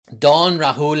Don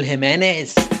Raúl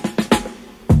Jimenez.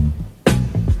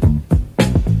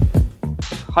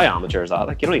 How amateur is that?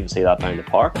 Like, you don't even see that down the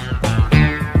park.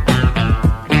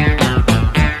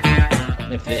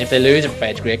 If they lose, it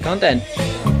provides great content.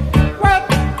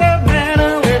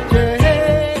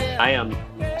 I am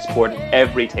supporting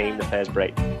every team that plays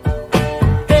Brighton.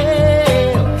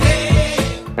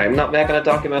 I'm not making a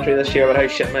documentary this year about how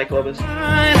shit my club is.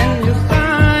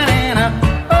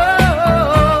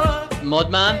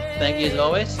 Mudman, thank you as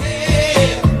always.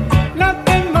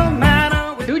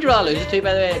 Who would you rather lose it to,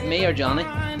 by the way, me or Johnny?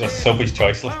 That's Sophie's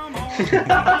choice.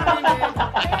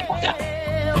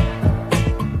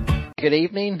 Good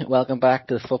evening, welcome back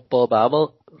to the Football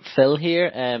Babble. Phil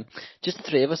here. Just the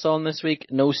three of us on this week.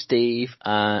 No Steve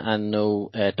and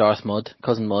no Darth Mudd,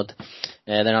 Cousin Mudd.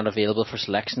 They're not available for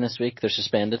selection this week. They're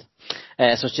suspended. So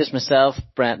it's just myself,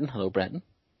 Brenton. Hello, Brenton.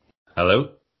 Hello.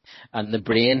 And the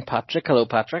brain, Patrick. Hello,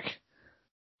 Patrick.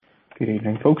 Good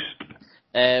evening, folks.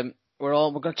 We're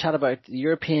going to chat about the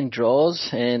European draws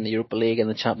in the Europa League and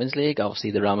the Champions League.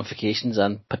 Obviously, the ramifications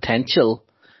and potential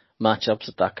matchups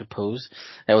that could pose.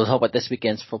 We'll talk about this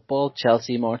weekend's football.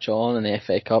 Chelsea march on in the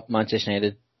FA Cup. Manchester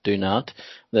United do not.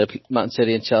 The Man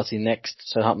City and Chelsea next.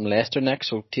 Southampton, Leicester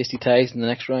next. So tasty ties in the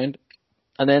next round.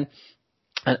 And then,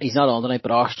 and he's not on tonight,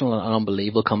 but Arsenal, an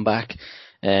unbelievable comeback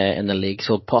in the league.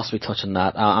 So we'll possibly touch on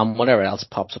that and whatever else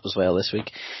pops up as well this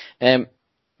week.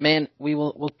 Man,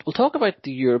 we'll talk about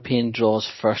the European draws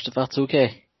first, if that's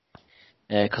okay.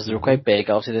 Because they were quite big,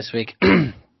 obviously, this week.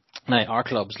 Now, our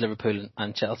clubs, Liverpool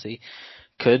and Chelsea,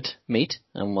 could meet,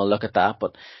 and we'll look at that.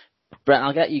 But, Brent,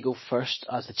 I'll get you go first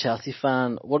as a Chelsea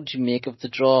fan. What did you make of the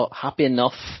draw? Happy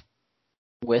enough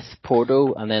with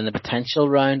Porto and then the potential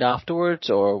round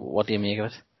afterwards, or what do you make of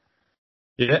it?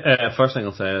 Yeah, first thing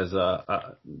I'll say is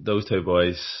those two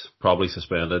boys probably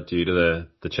suspended due to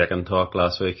the chicken talk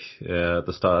last week at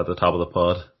the top of the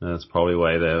pod. That's probably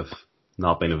why they've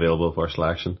not been available for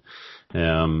selection.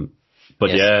 But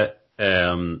yes.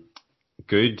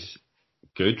 Good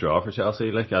draw for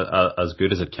Chelsea. Like as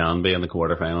good as it can be in the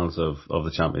quarterfinals of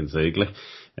the Champions League. Like,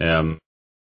 I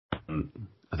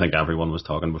think everyone was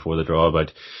talking before the draw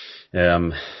about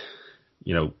whoever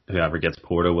gets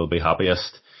Porto will be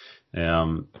happiest.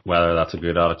 Whether that's a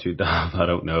good attitude to have, I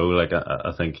don't know. Like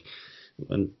I think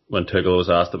when Tuchel was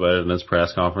asked about it in his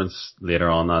press conference later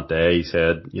on that day, he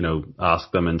said, ask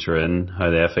them in Turin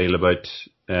how they feel about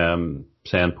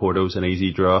saying Porto's an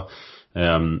easy draw.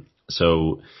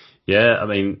 So yeah, I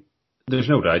mean, there's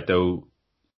no doubt though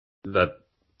that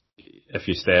if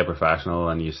you stay professional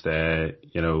and you stay,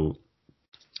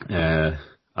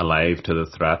 alive to the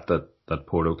threat that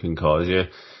Porto can cause you,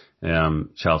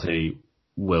 Chelsea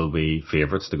will be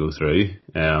favourites to go through.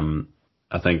 I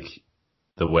think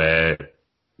the way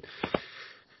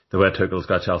Tuchel's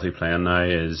got Chelsea playing now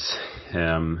is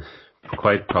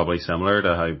quite probably similar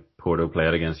to how Porto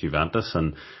played against Juventus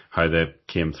and how they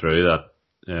came through that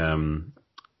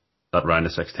round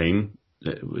of 16.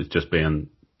 It was just being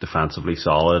defensively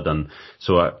solid, and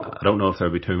so I don't know if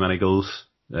there'll be too many goals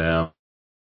in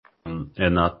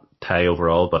that tie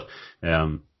overall, but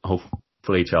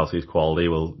hopefully Chelsea's quality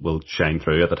will shine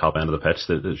through at the top end of the pitch.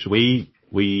 There's we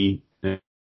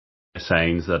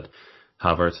signs that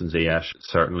Havertz and Ziyech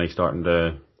certainly starting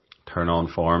to turn on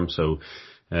form, so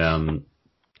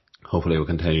hopefully we'll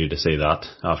continue to see that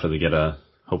after they get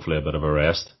hopefully a bit of a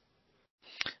rest.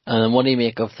 And then what do you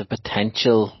make of the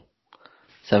potential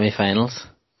semi-finals?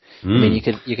 I mean, you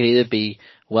could either be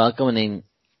welcoming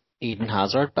Eden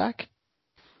Hazard back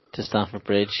to Stamford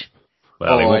Bridge.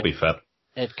 Well, he won't be fit.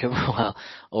 It could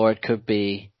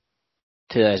be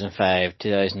 2005,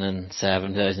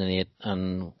 2007, 2008,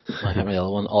 and I can't remember the other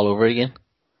one all over again.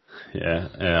 Yeah,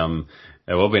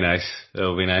 it will be nice. It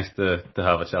will be nice to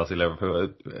have a Chelsea Liverpool,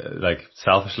 like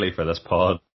selfishly for this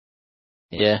pod.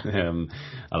 Yeah.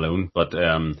 Alone, but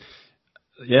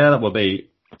yeah, that will be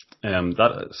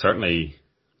that certainly.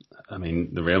 I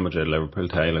mean, the Real Madrid Liverpool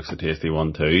tie looks a tasty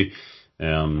one too.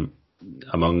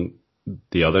 Among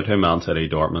the other two, Man City,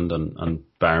 Dortmund, and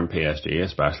Bayern PSG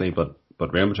especially, but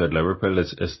Real Madrid Liverpool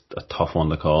is a tough one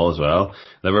to call as well.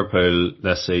 Liverpool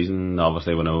this season,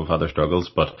 obviously we know we've had their struggles,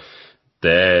 but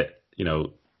they,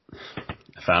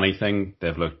 if anything,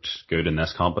 they've looked good in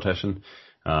this competition,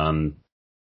 and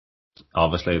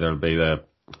obviously there'll be the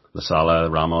Salah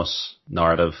Ramos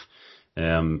narrative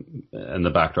in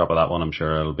the backdrop of that one. I'm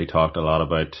sure it'll be talked a lot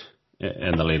about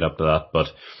in the lead up to that, but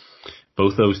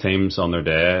both those teams on their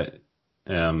day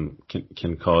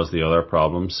can cause the other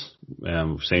problems.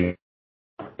 We've seen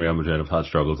Real Madrid have had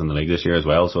struggles in the league this year as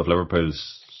well, so if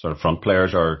Liverpool's sort of front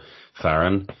players are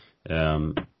firing,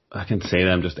 I can see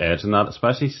them just edging that,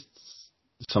 especially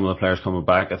some of the players coming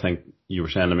back. I think you were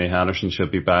saying to me Henderson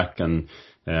should be back, and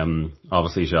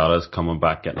obviously Jota's coming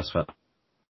back, getting his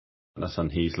fitness,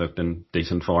 and he's looked in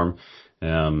decent form.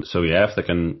 So yeah, if they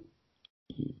can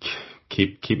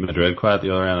keep Madrid quiet at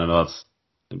the other end, I know it's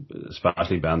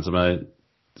especially Benzema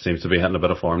seems to be hitting a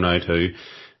bit of form now too.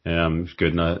 He's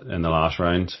good in the last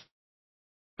round.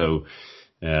 So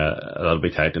that'll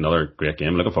be tight. Another great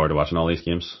game. Looking forward to watching all these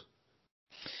games.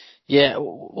 Yeah,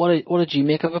 what did you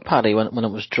make of it, Paddy, when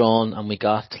it was drawn and we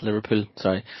got Liverpool?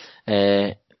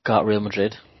 Got Real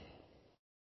Madrid.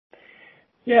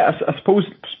 Yeah, I suppose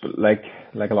like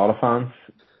a lot of fans,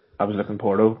 I was looking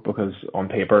Porto because on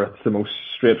paper it's the most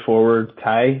straightforward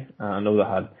tie. I know they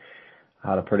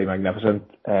had a pretty magnificent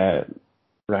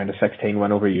round of 16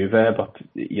 win over Juve, but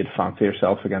you'd fancy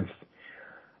yourself against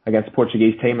the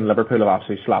Portuguese team, and Liverpool have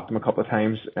absolutely slapped them a couple of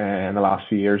times in the last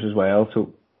few years as well.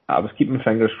 So I was keeping my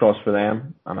fingers crossed for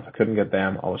them, and if I couldn't get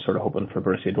them, I was sort of hoping for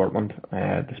Borussia Dortmund.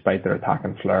 Despite their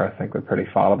attacking flair, I think they're pretty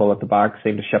fallible at the back,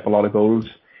 seem to ship a lot of goals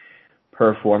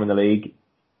per form in the league.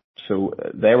 So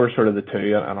they were sort of the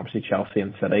two, and obviously Chelsea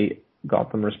and City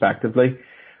got them respectively.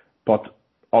 But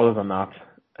other than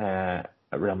that,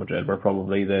 Real Madrid were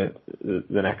probably the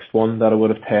next one that I would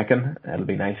have taken. It'll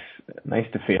be nice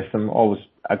to face them. Always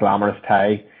a glamorous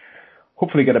tie.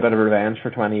 Hopefully get a bit of revenge for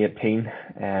 2018.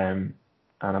 And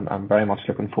I'm very much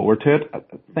looking forward to it. I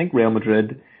think Real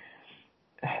Madrid,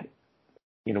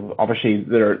 obviously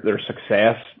their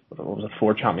success, what was it,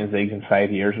 4 Champions Leagues in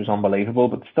 5 years was unbelievable,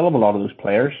 but still have a lot of those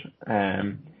players.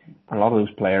 And a lot of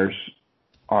those players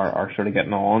are sort of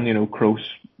getting on. Kroos,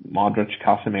 Modric,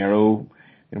 Casemiro.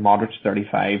 Modric's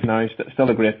 35 now, still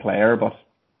a great player, but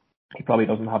he probably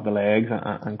doesn't have the legs,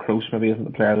 and Kroos maybe isn't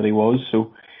the player that he was.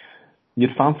 So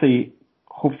you'd fancy,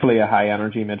 hopefully, a high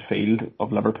energy midfield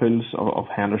of Liverpool's, of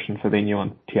Henderson, Fabinho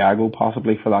and Thiago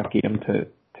possibly for that game to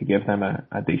give them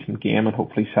a decent game and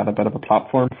hopefully set a bit of a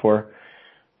platform for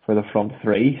the front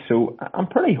three. So I'm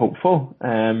pretty hopeful.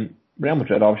 Real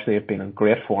Madrid obviously have been in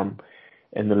great form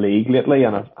in the league lately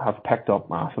and have picked up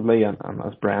massively, and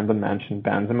as Brendan mentioned,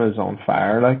 Benzema is on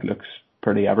fire, looks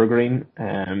pretty evergreen.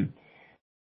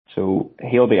 So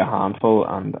he'll be a handful,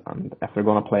 and if they're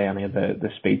going to play any of the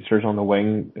speedsters on the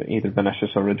wing, either Vinicius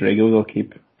or Rodrigo,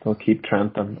 they'll keep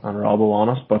Trent and Robbo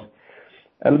honest, but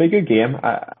it'll be a good game.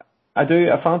 I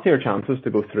fancy our chances to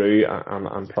go through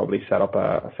and probably set up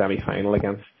a semi-final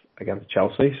against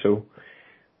Chelsea, so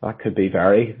that could be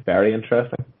very, very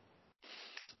interesting.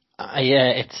 Yeah,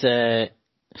 it's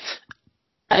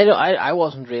I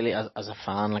wasn't really as a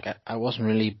fan, I wasn't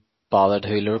really bothered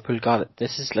who Liverpool got.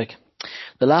 This is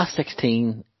the last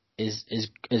 16 is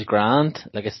grand.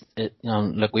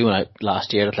 We went out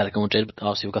last year at Atletico Madrid, but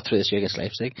obviously we got through this year against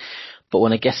Leipzig. But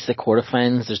when it gets to the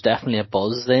quarterfinals, there's definitely a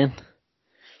buzz then.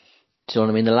 Do you know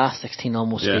what I mean? The last 16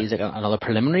 almost feels like another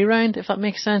preliminary round, if that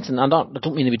makes sense. And I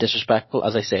don't mean to be disrespectful.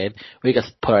 As I said, we got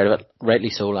put out of it, rightly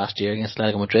so, last year against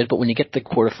Atletico Madrid. But when you get to the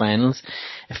quarterfinals,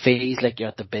 it feels like you're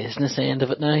at the business end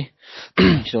of it now. Do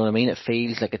you know what I mean? It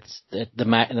feels like it's the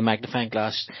magnifying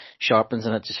glass sharpens,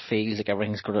 and it just feels like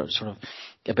everything's going to sort of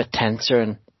a bit tenser.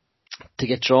 And to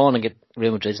get drawn and get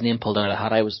Real Madrid's name pulled out of the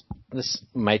hat, this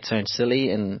might sound silly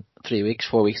in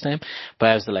 4 weeks time, but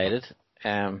I was delighted.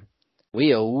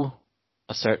 We owe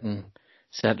a certain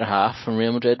centre half from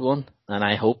Real Madrid won, and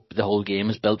I hope the whole game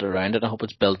is built around it. I hope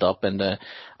it's built up into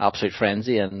absolute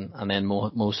frenzy, and then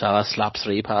Mo Salah slaps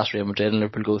 3 past Real Madrid and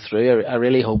Liverpool go through. I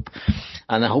really hope,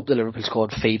 and I hope the Liverpool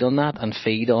squad feed on that and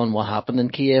feed on what happened in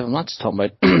Kiev. I'm not just talking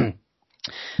about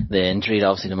the injury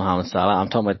obviously to Mohamed Salah. I'm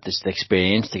talking about the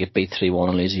experience to get beat 3-1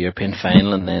 and lose a European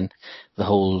final, and then the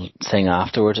whole thing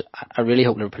afterwards. I really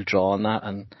hope Liverpool draw on that,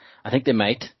 and I think they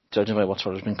might, judging by what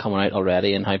sort of has been coming out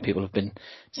already and how people have been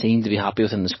seen to be happy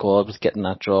within the squad with getting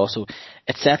that draw. So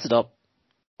it sets it up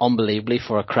unbelievably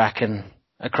for a cracking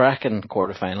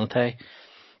quarter-final tie.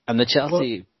 And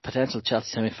the potential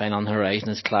Chelsea semi-final on the horizon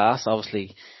is class.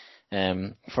 Obviously,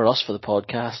 for us, for the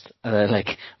podcast,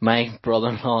 my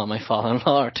brother-in-law and my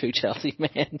father-in-law are 2 Chelsea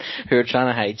men who are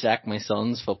trying to hijack my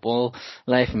son's football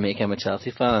life and make him a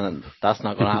Chelsea fan, and that's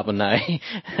not going to happen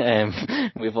now.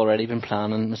 We've already been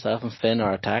planning, myself and Finn,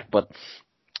 our attack,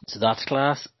 so that's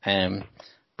class.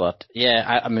 But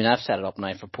yeah, I've set it up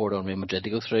now for Porto and Real Madrid to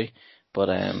go through, but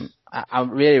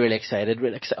I'm really, really excited.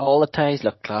 All the ties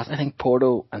look class. I think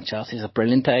Porto and Chelsea is a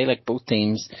brilliant tie. Both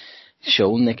teams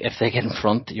shown if they get in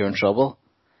front, you're in trouble.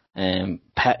 I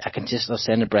was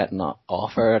saying to Brett and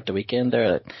offer at the weekend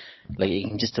there, you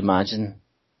can just imagine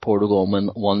Porto going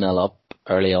 1-0 up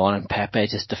early on and Pepe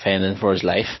just defending for his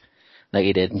life like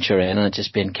he did in Turin, and it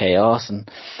just being chaos. And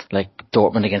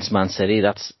Dortmund against Man City,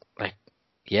 that's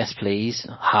yes please,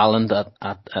 Haaland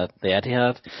at the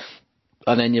Etihad.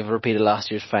 And then you've repeated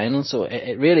last year's final, so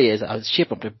it really is. It's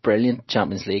shaping up a brilliant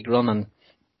Champions League run, and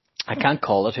I can't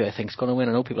call it who I think's going to win.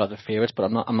 I know people have their favourites, but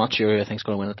I'm not sure who I think's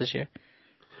going to win it this year.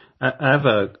 I have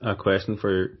a question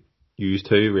for you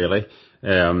two, really.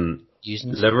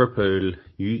 Liverpool,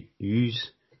 you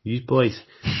boys.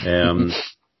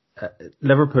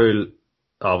 Liverpool,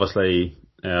 obviously,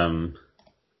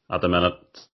 at the minute,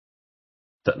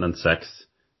 sitting in sixth.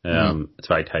 It's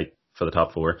very tight for the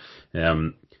top four.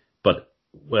 But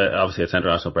obviously it's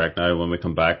international break now. When we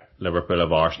come back, Liverpool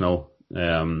have Arsenal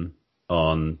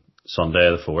on Sunday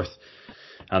the 4th,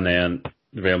 and then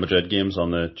the Real Madrid games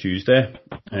on the Tuesday,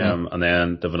 and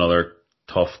then they have another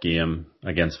tough game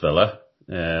against Villa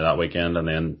that weekend, and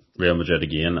then Real Madrid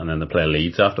again, and then they play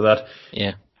Leeds after that.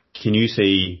 Yeah. Can you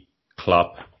see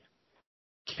Klopp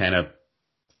kind of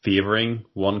favouring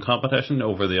one competition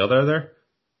over the other there?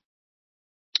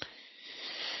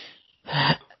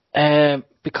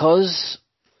 Because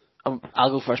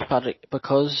I'll go first, Patrick.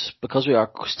 Because we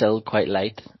are still quite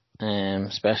light,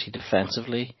 especially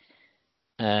defensively.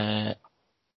 I'm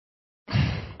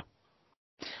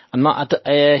not.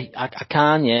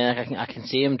 I can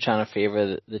see him trying to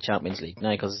favour the Champions League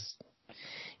now, because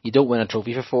you don't win a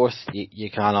trophy for fourth.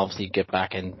 You can obviously get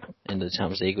back into the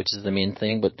Champions League, which is the main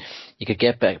thing. But you could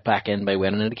get back in by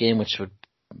winning the game, which would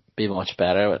be much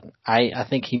better. But I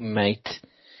think you might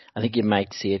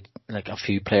see it, like a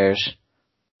few players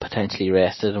potentially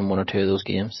rested in one or two of those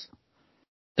games.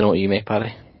 Don't know what you make,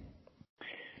 Paddy.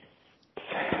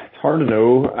 It's hard to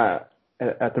know.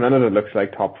 At the minute, it looks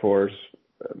like top four's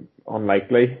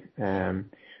unlikely.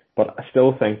 But I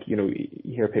still think, you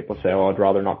hear people say, "Oh, I'd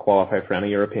rather not qualify for any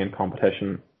European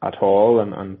competition at all."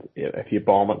 And if you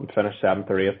bomb it and finish 7th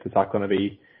or 8th, is that going to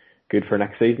be good for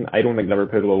next season? I don't think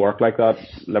Liverpool will work like that.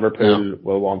 Liverpool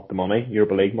will want the money,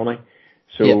 Europa League money.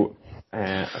 So,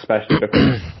 especially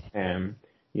because,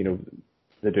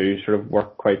 they do sort of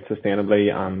work quite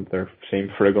sustainably and they seem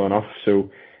frugal enough.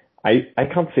 So, I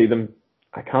can't see them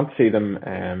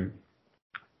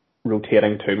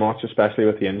rotating too much, especially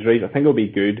with the injuries. I think it'll be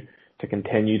good to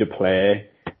continue to play,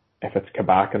 if it's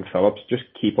Kabak and Phillips,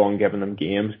 just keep on giving them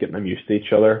games, getting them used to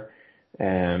each other,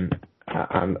 and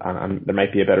there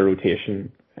might be a better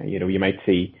rotation. You might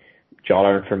see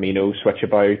Jota and Firmino switch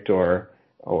about,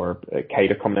 or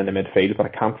Keita coming in the midfield, but I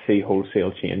can't see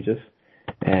wholesale changes.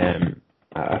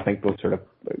 I think they'll sort of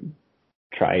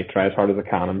try as hard as they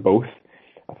can in both.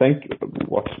 I think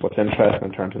what's interesting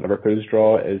in terms of Liverpool's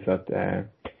draw is that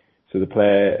so they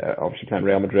play obviously playing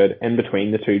Real Madrid in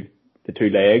between the two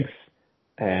legs.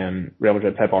 Real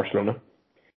Madrid play Barcelona,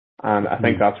 and I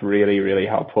think that's really, really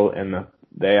helpful in that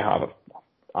they have an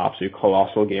absolute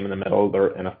colossal game in the middle.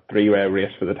 They're in a three-way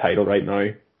race for the title right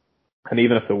now. And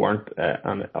even if they weren't,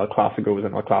 and El Clasico was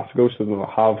in El Clasico, so they'll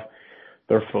have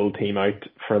their full team out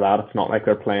for that. It's not like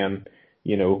they're playing,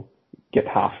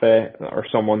 Getafe or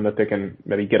someone that they can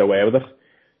maybe get away with it.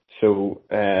 So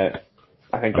I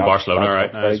think that's Barcelona that's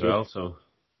right now as well. So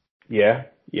yeah.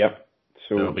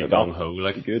 So it'll be gung ho,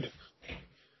 like good.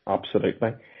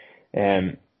 Absolutely.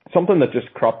 Something that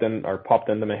just popped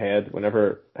into my head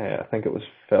whenever I think it was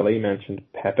Philly mentioned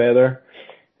Pepe there.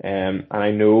 And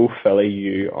I know, Philly,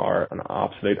 you are an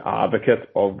absolute advocate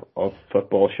of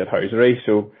football shithousery.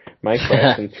 So my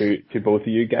question to both of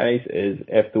you guys is,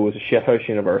 if there was a shithouse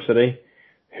university,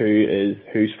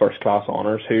 who's first class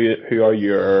honours? Who are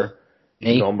your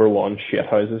number one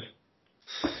shithouses?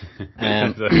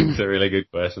 It's a really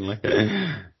good question. Like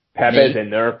Pepe's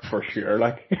in there for sure.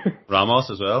 Like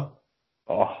Ramos as well.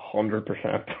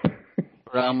 100%.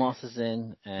 Ramos is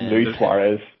in. Luis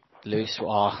Suarez.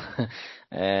 We'll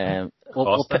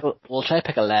try to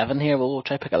pick 11 here. We'll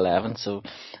try to pick 11. So,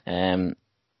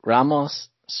 Ramos,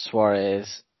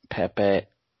 Suarez, Pepe,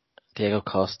 Diego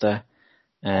Costa,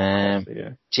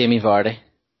 Jamie Vardy.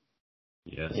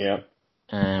 Yes. Yeah.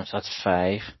 So that's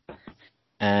 5.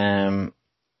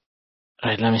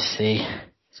 Right, let me see.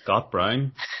 Scott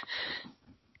Brown.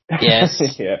 Yes.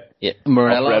 Yeah.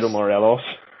 Morelos. Alfredo Morelos.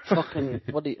 Fucking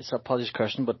apologies,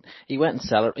 Kirsten, but he went and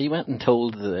told he went and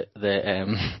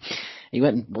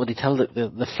he tell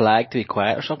the flag to be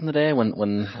quiet or something today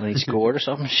when he scored or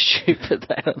something stupid.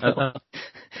 I don't know.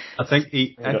 I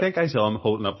think I saw him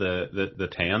holding up the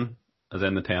 10, as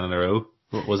in the 10 in a row.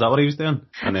 Was that what he was doing?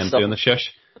 And then doing the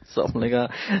shush? Something like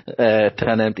that. To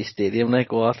an empty stadium,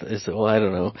 like what is it? Oh, I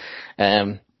don't know.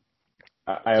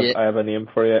 I have a name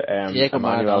for you.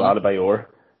 Emmanuel Adebayor.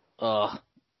 Oh,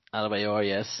 Adebayor,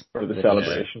 yes. For the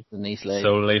celebration. The knee leg.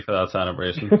 Solely for that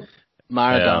celebration.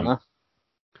 Maradona,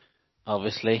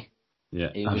 obviously. Yeah.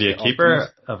 Have you a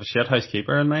shithouse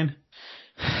keeper in mind?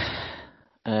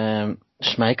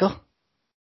 Schmeichel.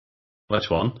 Which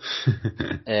one?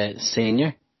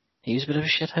 Senior. He was a bit of a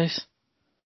shithouse.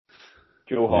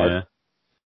 Joe Hart.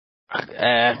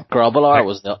 Grobbelaar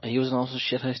he was also a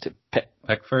shithouse too.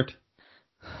 Pickford.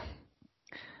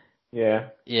 Yeah.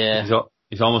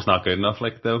 He's almost not good enough,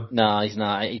 like, though. No, he's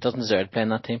not. He doesn't deserve to play in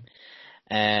that team.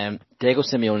 Diego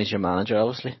Simeone's your manager,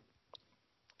 obviously.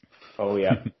 Oh,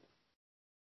 yeah.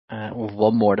 With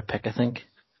one more to pick, I think.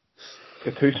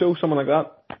 Gattuso, someone like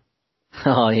that?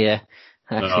 Oh, yeah.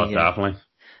 Actually, definitely.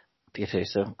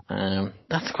 Gattuso.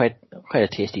 That's quite a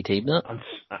tasty team, isn't it?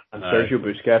 And Sergio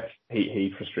Busquets,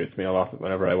 he frustrates me a lot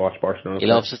whenever I watch Barcelona. He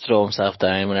loves to throw himself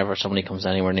down whenever somebody comes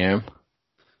anywhere near him.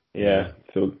 Yeah,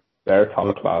 so they're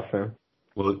top class now.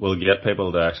 We'll get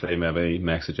people to actually maybe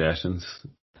make suggestions.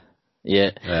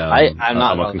 Yeah, I'm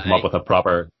not. Someone can come up with a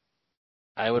proper.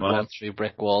 I would run through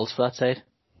brick walls for that side.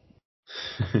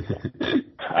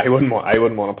 I wouldn't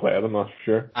want to play them, that's for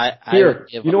sure.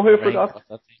 You know who I forgot?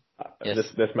 Yes.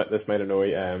 This might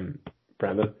annoy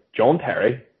Brendan. John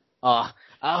Terry. Oh,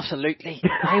 absolutely.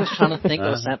 I was trying to think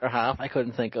of a centre half. I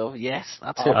couldn't think of. Yes,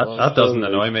 that's who it was. That doesn't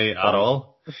annoy me at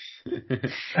all.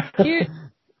 Here,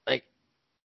 like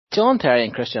John Terry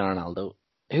and Cristiano Ronaldo,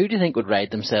 who do you think would ride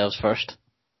themselves first?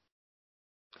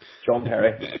 John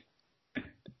Terry.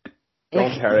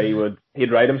 John Terry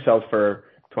he'd ride himself for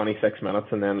 26 minutes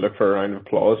and then look for a round of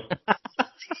applause.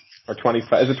 Or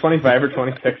 25, is it 25 or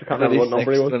 26? I can't remember what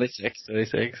number he was.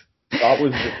 26. That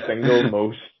was the single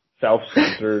most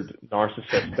self-centered,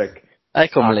 narcissistic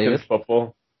act in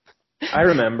football. I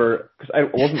remember, because I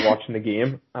wasn't watching the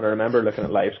game, and I remember looking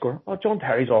at live score. Oh, John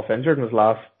Terry's off injured in his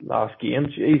last game.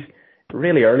 Jeez,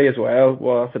 really early as well.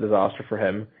 Well, that's a disaster for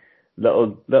him.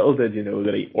 Little did you know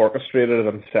that he orchestrated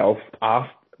it himself.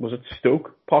 Was it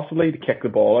Stoke possibly to kick the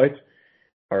ball out,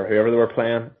 or whoever they were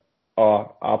playing?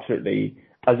 Oh, absolutely,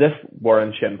 as if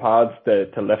wearing shin pads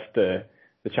to lift the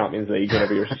Champions League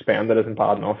whenever you're suspended isn't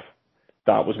bad enough.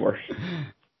 That was worse.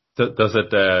 Does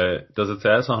it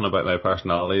say something about my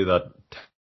personality that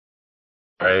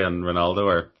Terry and Ronaldo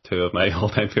are two of my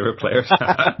all-time favourite players?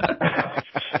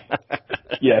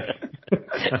 Yes.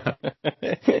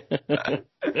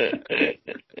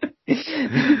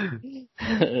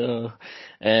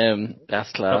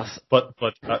 That's class. But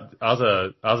as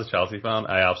a Chelsea fan,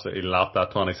 I absolutely lapped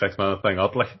that 26-minute thing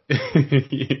up. Like,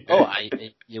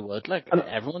 you would, like,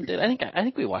 everyone did. I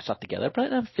think we watched that together,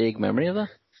 but I have a vague memory of that.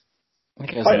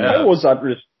 How was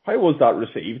that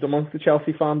received amongst the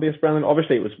Chelsea fan base, Brendan?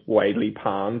 Obviously, it was widely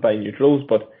panned by neutrals,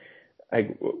 but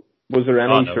was there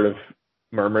any sort of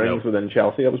murmurings within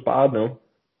Chelsea? It was bad, no?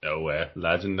 No way,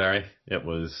 legendary. It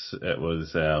was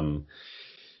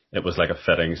like a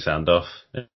fitting send-off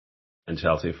in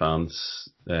Chelsea fans'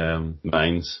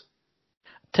 minds.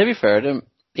 To be fair to him,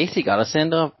 at least he got a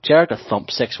send-off. Gerrard got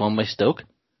thumped 6-1 by Stoke.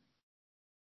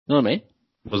 You know what I mean?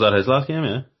 Was that his last game,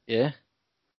 yeah? Yeah.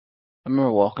 I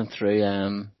remember walking through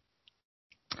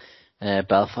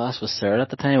Belfast with Sarah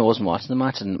at the time. I wasn't watching the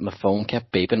match and my phone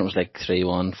kept beeping. It was like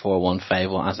 3-1, 4-1,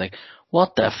 5-1. I was like,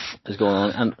 what the f is going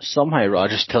on? And somehow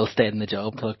Roger still stayed in the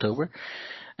job until October.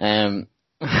 The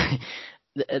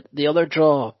other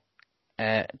draw,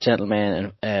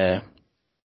 gentlemen,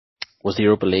 was the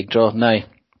Europa League draw. Now,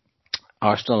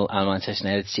 Arsenal and Manchester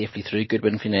United safely through. Good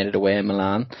win for United away in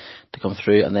Milan to come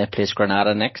through, and they place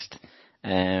Granada next.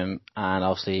 And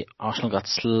obviously Arsenal got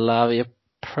Slavia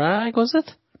Prague, was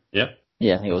it? Yeah.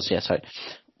 Yeah, I think it was, yeah, sorry.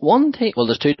 One team, well,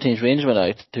 there's two teams. Rangers went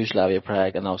out to Slavia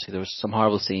Prague, and obviously there was some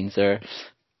horrible scenes there.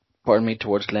 Pardon me,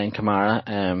 towards Glenn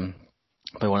Kamara,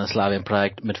 by one of the Slavia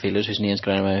Prague midfielders whose name's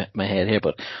going around my head here,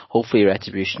 but hopefully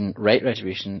right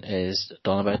retribution is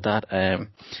done about that.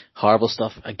 Horrible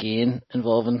stuff again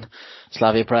involving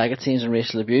Slavia Prague, it seems, and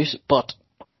racial abuse. But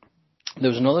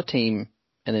there was another team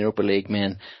in the Europa League,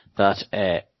 man, that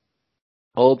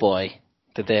oh boy,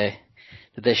 did they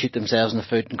shoot themselves in the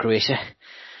foot in Croatia.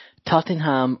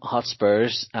 Tottenham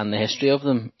Hotspurs and the history of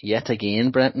them yet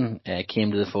again, Brenton, came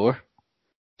to the fore.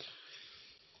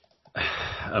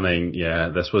 I mean, yeah,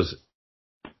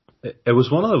 it was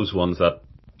one of those ones that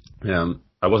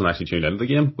I wasn't actually tuned into the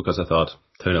game because I thought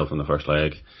 2-0 from the first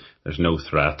leg. There's no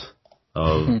threat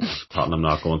of Tottenham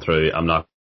not going through. I'm not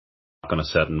going to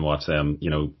sit and watch them,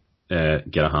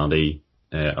 get a handy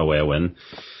away win.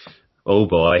 Oh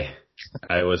boy,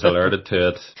 I was alerted to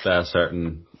it by a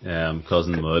certain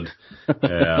cousin Mud.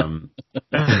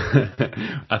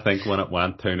 I think when it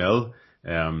went 2-0,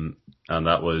 and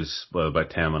that was about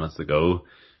 10 minutes to go.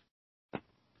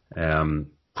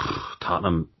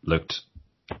 Tottenham looked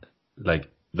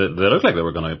like they looked like they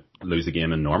were going to lose the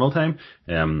game in normal time.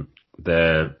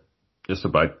 They just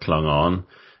about clung on.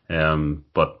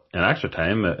 But in extra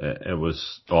time, it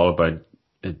was all about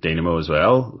Dynamo as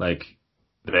well. Like,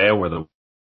 they were the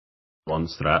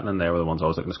ones threatening, they were the ones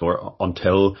always looking to score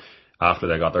until after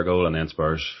they got their goal, and then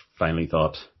Spurs finally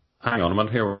thought, hang on a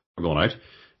minute here, we're going out.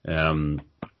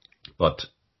 But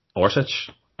Orsic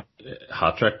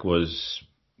hat-trick was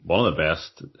one of the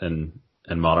best in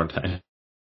modern times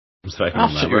that I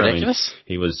can remember. Ridiculous.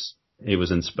 I mean, he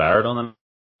was inspired on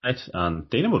the night, and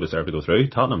Dynamo deserved to go through.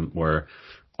 Tottenham were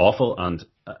awful, and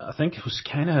I think it was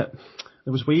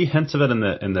there was wee hints of it in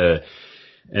the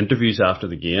interviews after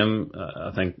the game.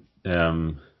 I think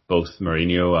both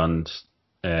Mourinho and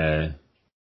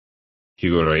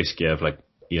Hugo Lloris gave like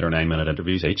 8 or 9 minute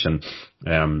interviews each, and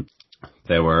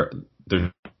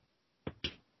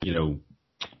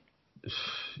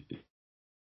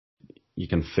you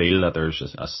can feel that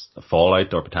there's a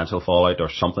fallout or potential fallout or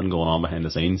something going on behind the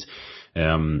scenes,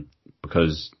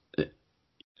 because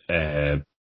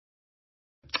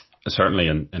certainly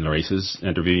in Lloris's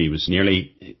interview, he was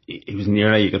nearly,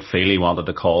 you could feel he wanted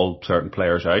to call certain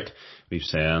players out. We've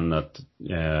saying that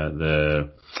the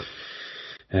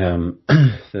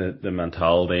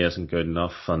mentality isn't good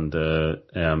enough, and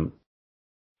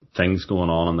things going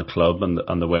on in the club,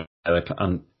 and the way,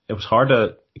 and it was hard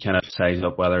to kind of size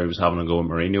up whether he was having a go at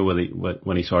Mourinho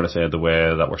when he sort of said the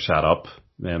way that we're set up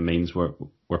means we're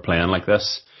playing like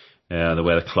this, the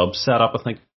way the club's set up, I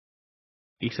think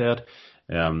he said.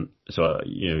 So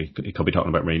he could be talking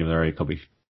about Mourinho there, he could be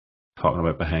talking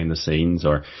about behind the scenes,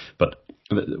 but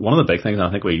one of the big things I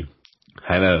think we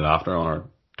highlighted after on our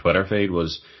Twitter feed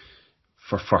was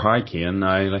for Harry Kane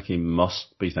now, like, he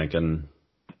must be thinking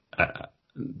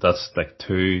that's like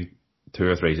two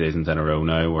or three seasons in a row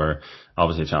now where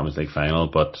obviously Champions League final,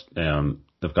 but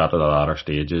they've got to the latter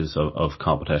stages of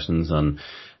competitions, and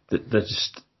they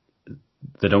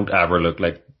don't ever look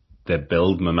like they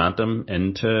build momentum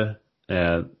into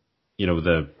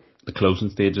the closing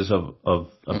stages of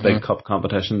a big cup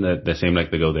competition. They seem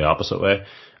like they go the opposite way,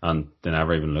 and they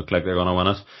never even look like they're going to win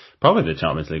it. Probably the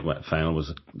Champions League final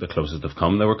was the closest they've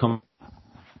come. They were coming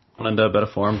into a bit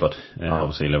of form, but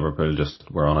obviously Liverpool just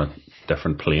were on a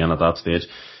different plane at that stage.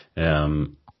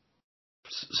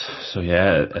 So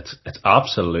yeah, it's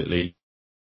absolutely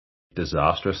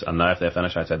disastrous. And now if they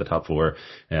finish outside the top four,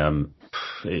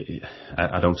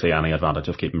 I don't see any advantage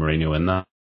of keeping Mourinho in that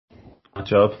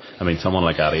job. I mean, someone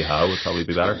like Eddie Howe would probably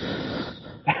be better.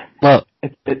 Well,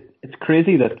 it's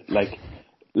crazy that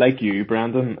like you,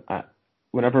 Brandon,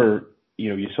 whenever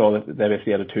you saw that they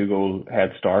basically had a 2-goal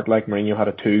head start, like Mourinho had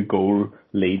a 2-goal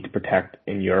lead to protect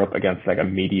in Europe against like a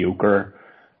mediocre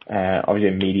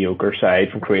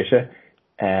side from Croatia.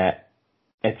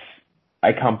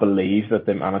 I can't believe that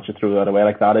they managed to throw that away.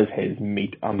 Like, that is his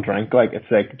meat and drink. Like, it's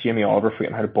like Jamie Oliver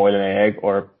forgetting how to boil an egg,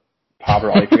 or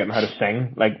Pavarotti forgetting how to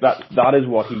sing. Like, that is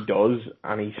what he does,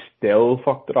 and he still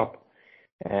fucked it up.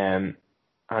 And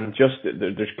just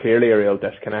there's clearly a real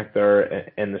disconnect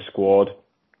there in the squad.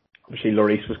 Obviously,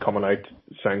 Lloris was coming out.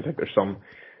 Sounds like there's some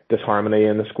disharmony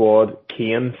in the squad.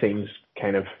 Kane seems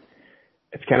kind of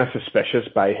suspicious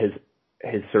by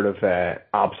his sort of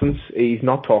absence. He's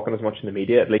not talking as much in the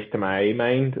media, at least to my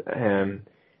mind.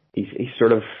 He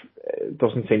sort of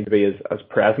doesn't seem to be as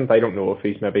present. I don't know if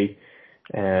he's maybe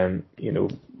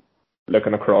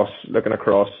looking across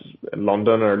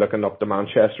London or looking up to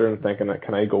Manchester and thinking,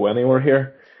 can I go anywhere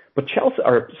here? But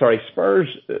Spurs,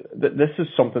 this is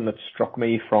something that struck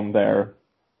me from their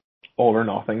All or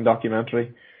Nothing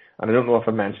documentary, and I don't know if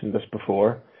I mentioned this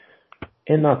before.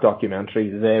 In that documentary,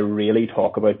 they really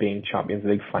talk about being Champions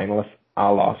League finalists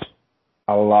a lot.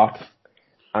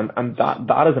 And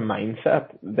that is a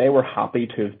mindset. They were happy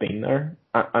to have been there.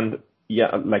 And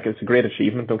yeah, like, it's a great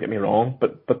achievement, don't get me wrong,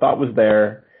 but that was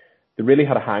they really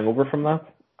had a hangover from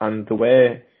that. And the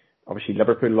way, obviously,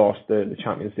 Liverpool lost the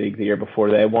Champions League the year before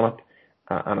they won it,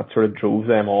 and it sort of drove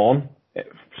them on.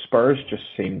 Spurs just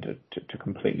seemed to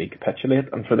completely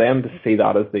capitulate. And for them to see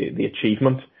that as the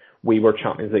achievement, we were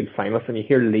Champions League finalists, and you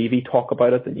hear Levy talk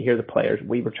about it, and you hear the players,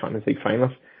 we were Champions League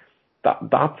finalists,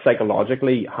 that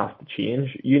psychologically has to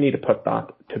change. You need to put that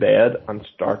to bed and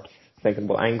start thinking,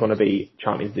 well, I'm going to be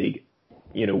Champions League,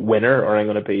 winner, or I'm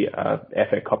going to be a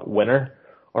FA Cup winner,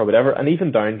 or whatever. And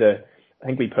even down to, I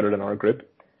think we put it in our group,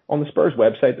 on the Spurs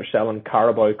website, they're selling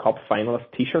Carabao Cup finalist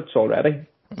T-shirts already.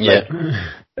 Yeah.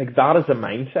 Like that is a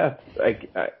mindset.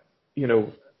 Like,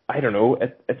 I don't know.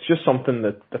 It's just something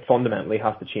that fundamentally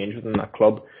has to change within that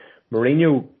club.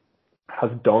 Mourinho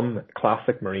has done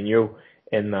classic Mourinho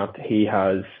in that he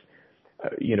has,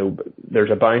 there's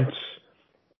a bounce.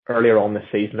 Earlier on this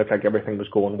season, looked like everything was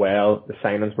going well. The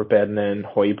signings were bedding in.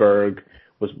 Højbjerg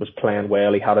was playing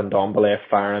well. He had Ndombele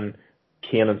firing.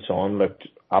 Kane and Son looked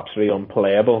absolutely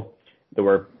unplayable. They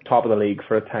were top of the league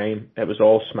for a time. It was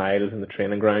all smiles in the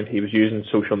training ground. He was using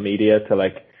social media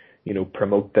to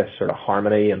promote this sort of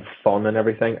harmony and fun and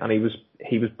everything. And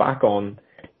he was back on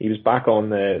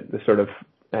the sort of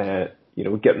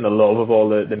getting the love of all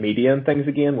the media and things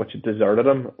again, which had deserted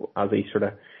him as he sort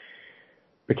of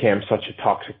became such a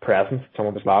toxic presence at some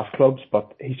of his last clubs.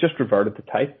 But he's just reverted to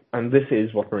type, and this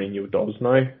is what Mourinho does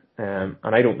now. And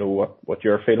I don't know what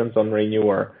your feelings on Mourinho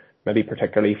are, maybe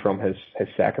particularly from his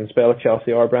second spell at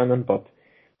Chelsea are, Brendan, but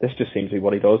this just seems to be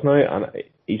what he does now, and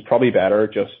he's probably better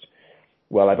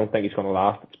I don't think he's going to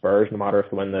last at Spurs, no matter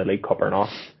if they win the League Cup or not.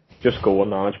 Just go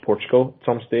and manage Portugal at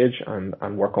some stage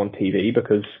and work on TV,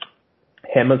 because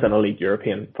him as an elite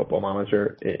European football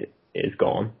manager is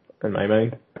gone, in my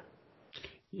mind.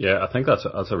 Yeah, I think that's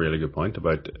a really good point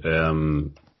about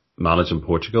managing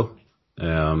Portugal,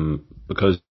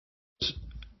 because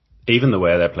even the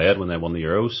way they played when they won the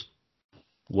Euros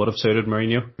would have suited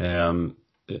Mourinho.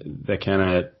 They kind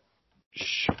of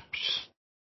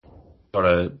sort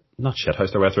of not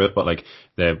shithoused their way through it, but like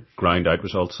they ground out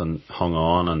results and hung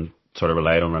on and sort of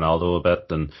relied on Ronaldo a bit,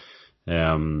 and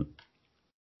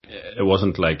it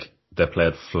wasn't like they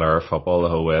played flair football the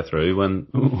whole way through when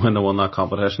they won that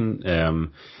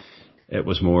competition. It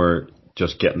was more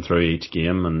just getting through each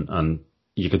game, and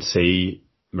you could see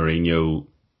Mourinho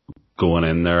going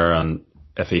in there, and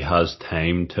if he has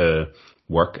time to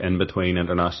work in between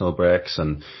international breaks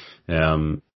and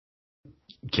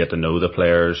get to know the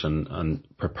players and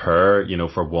prepare,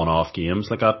 for one-off games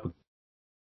like that.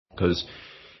 Because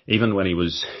even when he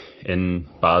was in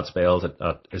bad spells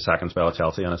at his second spell at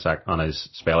Chelsea and on his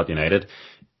spell at United,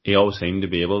 he always seemed to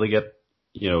be able to get,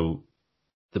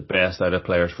 the best out of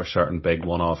players for certain big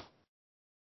one-off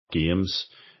games.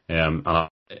 And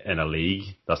in a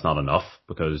league, that's not enough,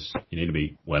 because you need to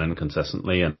be winning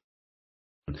consistently, and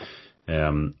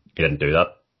he didn't do that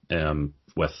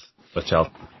with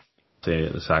Chelsea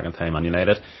the second time and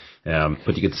United.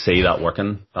 But you could see that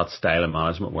working, that style of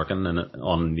management working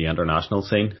on the international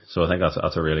scene. So I think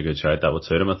that's a really good shout. That would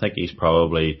suit him. I think he's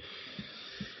probably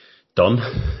done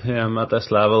at this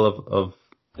level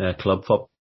of club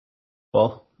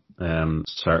football.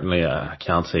 Certainly, I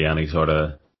can't see any sort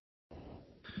of.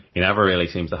 He never really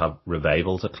seems to have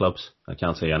revivals at clubs. I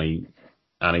can't see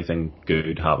anything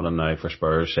good happening now for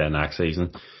Spurs next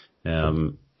season,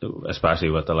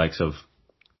 especially with the likes of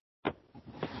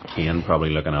Kane probably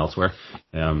looking elsewhere.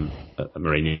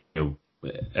 Mourinho,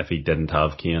 if he didn't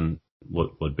have Kane,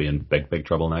 would be in big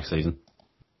trouble next season.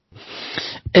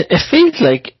 It feels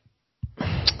like,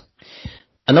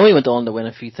 I know he went on to win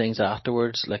a few things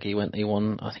afterwards. Like he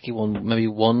won maybe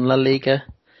one La Liga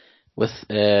with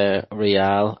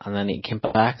Real, and then he came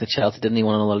back to Chelsea. Didn't he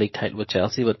win another league title with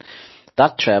Chelsea? But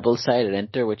that treble side at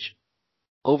Inter, which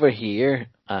over here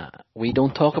we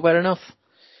don't talk about enough.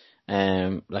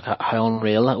 Like how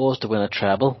unreal that was to win a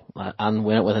treble and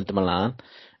win it with Inter Milan.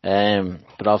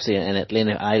 But obviously in Italy,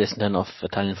 and I listen to enough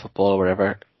Italian football or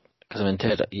whatever, because I'm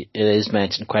into it, it is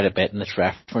mentioned quite a bit and it's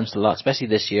referenced a lot, especially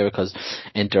this year because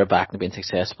Inter are back and being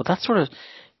successful. But that sort of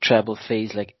treble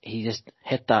feels like he just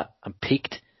hit that and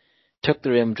peaked, took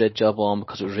the Real Madrid job on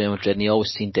because it was Real Madrid and he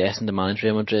always seemed destined to manage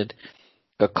Real Madrid.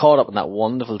 Got caught up in that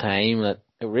wonderful time that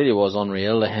it really was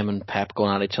unreal, him and Pep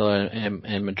going at each other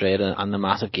in Madrid and the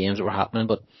massive games that were happening.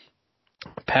 But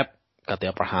Pep got the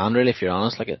upper hand, really, if you're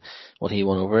honest, what he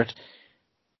won over it.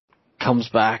 Comes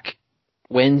back,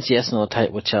 wins, yes, another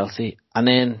title with Chelsea, and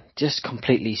then just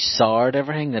completely soured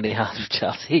everything that he had with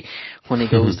Chelsea when he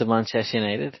goes to Manchester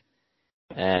United.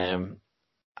 And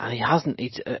he hasn't,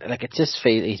 it just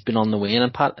feels he's been on the wane.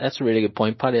 And Pat, that's a really good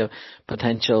point, Paddy, of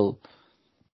potential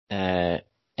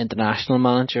international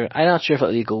manager. I'm not sure if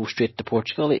he'll go straight to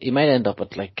Portugal. He might end up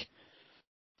at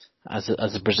as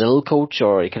a Brazil coach,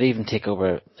 or he could even take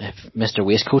over if Mr.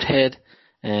 Waistcoat Head.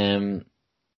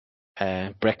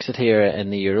 Brexit here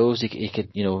in the Euros, he could,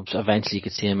 eventually you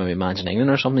could see him maybe managing England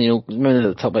or something. Remember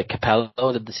the top, like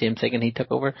Capello did the same thing and he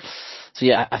took over. So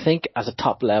yeah, I think as a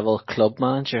top level club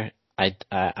manager, I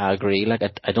agree.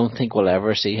 I don't think we'll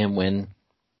ever see him win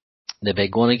the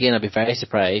big one again. I'd be very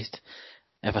surprised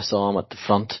if I saw him at the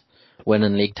front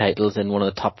winning league titles in one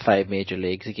of the top 5 major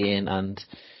leagues again, and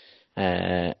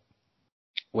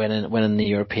winning the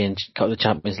European the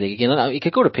Champions League again. He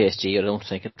could go to PSG, I don't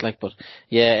think but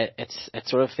yeah, it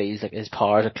sort of feels like his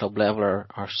powers at club level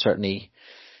are certainly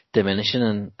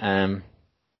diminishing, and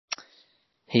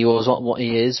he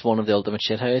is one of the ultimate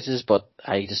shithouses, but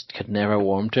I just could never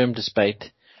warm to him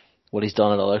despite what he's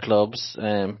done at other clubs.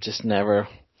 Just never.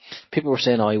 People were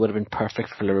saying, he would have been perfect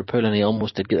for Liverpool, and he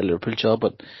almost did get the Liverpool job,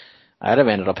 but I'd have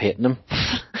ended up hating him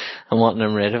and wanting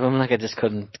him rid of him. Like I just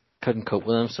couldn't cope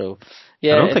with him. So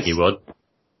yeah, I don't think he would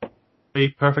be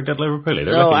perfect at Liverpool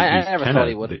either. No, like, I never thought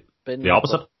he would. The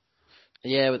opposite.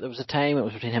 Yeah, but there was a time it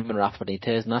was between him and Rafa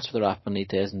Benitez, and that's where the Rafa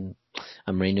Benitez and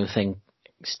Mourinho thing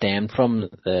stemmed from.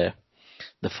 The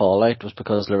fallout was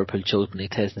because Liverpool chose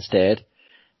Benitez instead,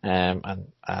 and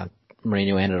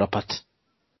Mourinho ended up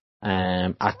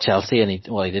at Chelsea, and he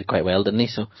did quite well, didn't he?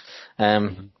 So,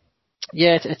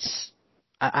 yeah,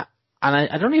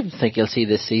 I don't even think you'll see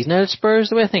this season out at Spurs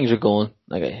the way things are going.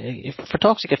 Like,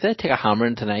 if they take a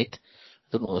hammering tonight,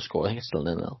 I don't know the score. I think it's still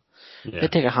 0-0. Yeah. They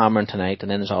take a hammering tonight, and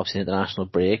then there's obviously an international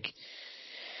break.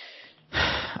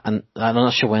 And I'm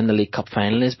not sure when the League Cup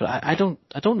final is, but I don't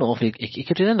know if he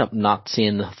could end up not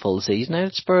seeing the full season out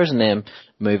at Spurs and then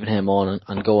moving him on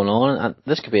and going on. And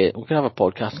this could be we could have a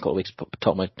podcast in a couple of weeks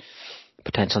talking about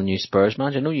potential new Spurs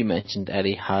manager. I know you mentioned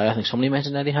Eddie Howe. I think somebody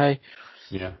mentioned Eddie Howe.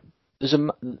 Yeah. There's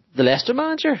the Leicester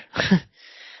manager.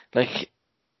 Like,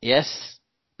 yes,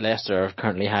 Leicester are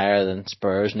currently higher than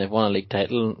Spurs, and they've won a league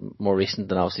title more recent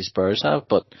than obviously Spurs have.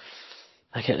 But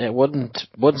like, it wouldn't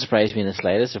surprise me in the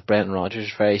slightest if Brendan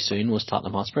Rodgers very soon was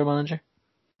Tottenham Hotspur manager.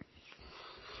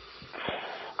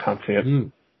 Can't see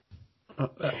it.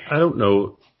 I don't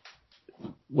know.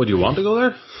 Would you want to go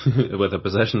there with a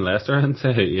position Leicester and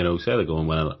say they go and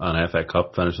win an FA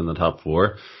Cup, finish in the top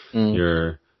 4?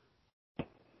 Your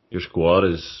squad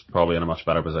is probably in a much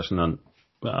better position, and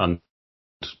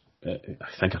I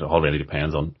think it all really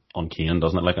depends on Kane,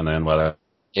 doesn't it? Like, and then whether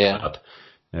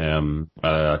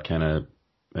that kind of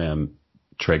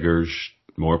triggers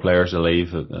more players to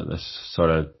leave. This sort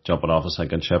of jumping off a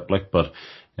sinking ship, like. But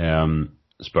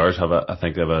Spurs I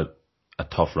think they have a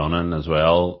tough run in as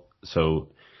well. So,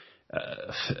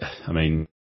 I mean,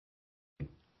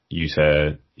 you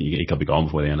say he could be gone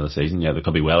before the end of the season. Yeah, they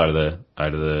could be well out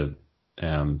of the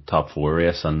top 4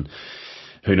 race, and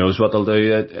who knows what they'll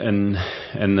do in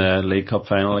the League Cup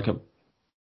final. Like,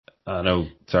 I know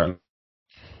certainly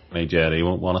Jerry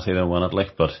won't want to see them win it,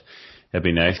 like, but it'd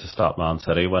be nice to stop Man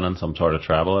City winning some sort of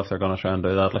treble if they're going to try and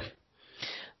do that, like.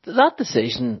 That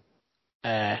decision,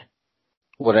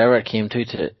 whatever it came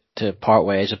to part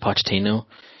ways with Pochettino,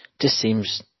 just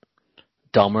seems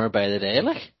dumber by the day,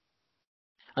 like.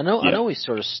 I know he's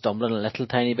sort of stumbling a little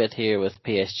tiny bit here with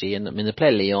PSG, and I mean they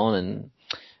play Lyon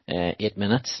in 8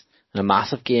 minutes in a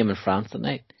massive game in France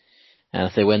tonight, and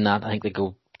if they win that, I think they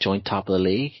go joint top of the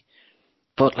league.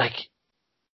 But like,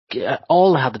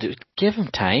 all they have to do is give him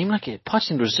time. Like,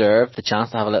 Pochettino deserved the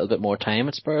chance to have a little bit more time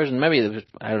at Spurs, and maybe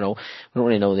I don't know. We don't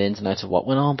really know the ins and outs of what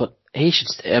went on, but he should,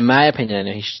 in my opinion,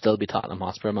 anyway, he should still be Tottenham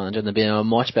Hotspur manager, and they'd be in a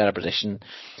much better position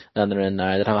than they're in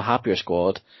now. They'd have a happier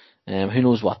squad. Who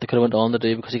knows what they could have went on to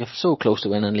do, because he got so close to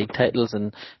winning league titles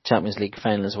and Champions League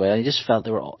final as well. He just felt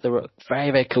they were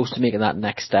very, very close to making that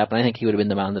next step, and I think he would have been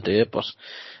the man to do it. But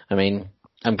I mean,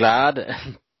 I'm glad,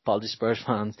 apologies Spurs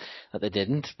fans, that they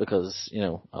didn't, because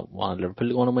I wanted Liverpool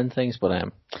to go on and win things.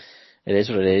 But it is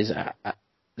what it is.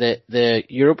 The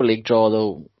Europa League draw,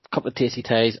 though, a couple of tasty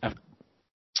ties.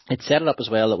 It set it up as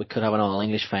well that we could have an all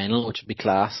English final, which would be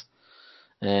class.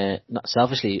 Not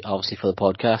selfishly, obviously, for the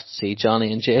podcast, to see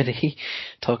Johnny and JD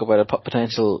talk about a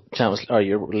potential Champions or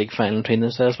Europa League final between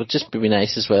themselves, but just be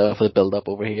nice as well for the build up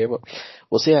over here. But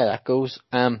we'll see how that goes.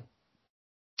 The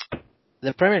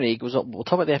Premier League was up. We'll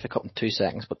talk about the FA Cup in 2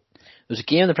 seconds, but there was a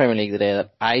game in the Premier League today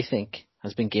that I think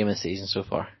has been game of the season so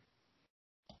far.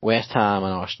 West Ham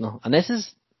and Arsenal, and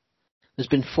there's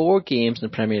been 4 games in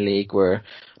the Premier League where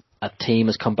a team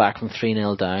has come back from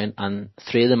 3-0 down, and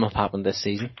 3 of them have happened this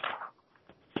season.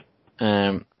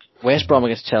 West Brom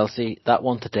against Chelsea, that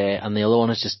one today, and the other one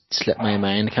has just slipped my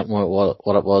mind. I can't remember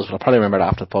what it was, but I'll probably remember it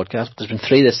after the podcast. But there's been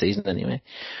 3 this season anyway.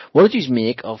 What did you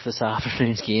make of this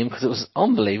afternoon's game? Because it was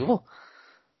unbelievable.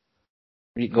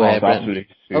 You go ahead, Brendan.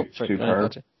 Absolutely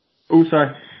superb.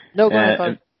 Sorry. No, go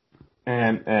ahead.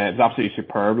 It was absolutely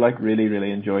superb. Like, really,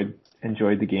 really enjoyed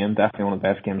the game. Definitely one of the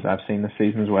best games I've seen this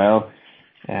season as well.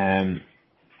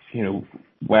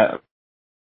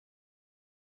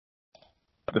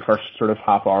 The first sort of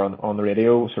half hour on the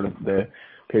radio, sort of the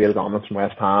period of dominance from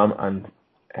West Ham, and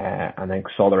then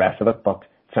saw the rest of it. But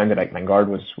it sounded like Lingard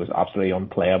was absolutely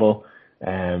unplayable.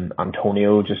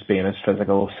 Antonio just being his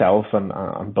physical self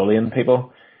and bullying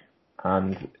people,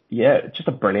 and yeah, just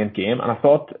a brilliant game. And I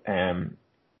thought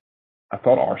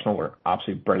Arsenal were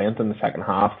absolutely brilliant in the second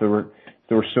half. They were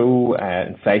so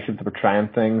incisive. They were trying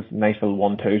things. Nice little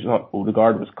 1-2s. I thought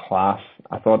Odegaard was class.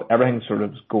 I thought everything sort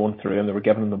of was going through, and they were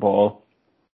giving him the ball.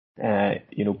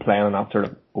 Playing in that sort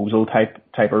of Ozil type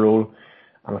of role,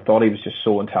 and I thought he was just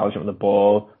so intelligent with the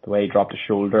ball, the way he dropped his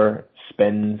shoulder,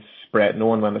 spins, spread,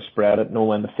 knowing when to spread it, knowing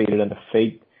when to feed it into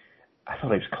feet. I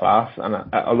thought he was class, and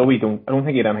although I don't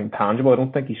think he had anything tangible. I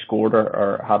don't think he scored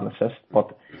or had an assist,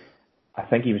 but I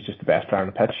think he was just the best player on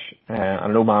the pitch. I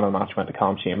know man of the match went to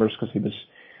Callum Chambers because he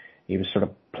was sort of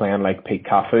playing like Pete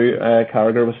Cafu,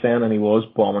 Carragher was saying, and he was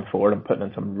bombing forward and putting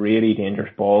in some really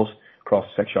dangerous balls across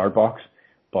the 6-yard box.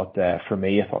 But for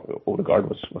me, I thought Odegaard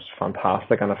was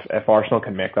fantastic, and if Arsenal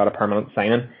can make that a permanent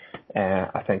signing,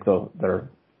 I think they'll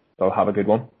have a good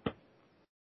one.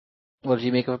 What did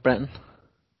you make of it, Brenton?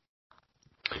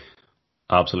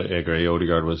 Absolutely agree.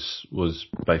 Odegaard was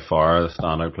by far the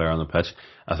standout player on the pitch.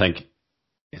 I think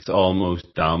it's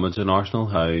almost damaging Arsenal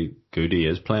how good he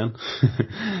is playing,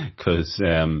 because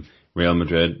Real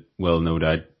Madrid will no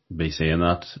doubt be seeing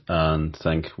that and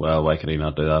think, well, why could he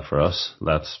not do that for us?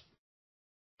 Let's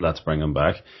bring him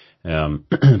back.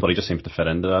 But he just seems to fit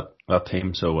into that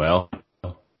team so well.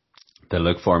 They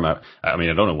look for him. I mean,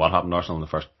 I don't know what happened to Arsenal in the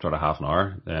first sort of half an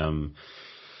hour.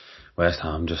 West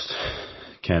Ham just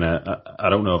kind of, I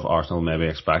don't know if Arsenal maybe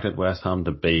expected West Ham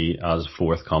to be as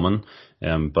forthcoming,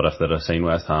 but if they'd have seen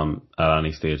West Ham at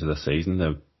any stage of the season,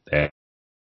 they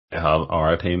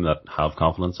are a team that have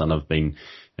confidence and have been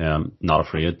not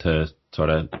afraid to sort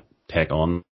of take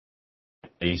on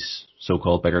these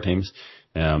so-called bigger teams.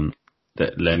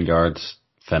 Lingard's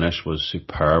finish was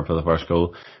superb for the first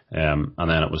goal, and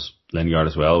then it was Lingard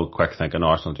as well. Quick thinking,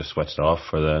 Arsenal just switched off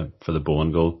for the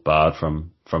Bowen goal. Bad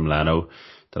from Leno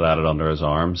to let it under his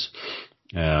arms,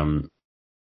 and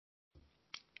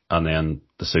then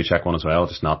the Souček one as well.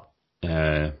 Just not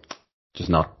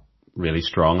really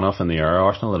strong enough in the air.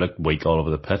 Arsenal, they looked weak all over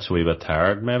the pitch, a wee bit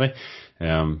tired maybe,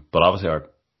 but obviously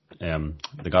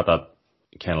they got that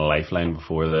kind of lifeline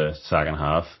before the second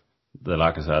half. The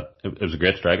Lacazette, it was a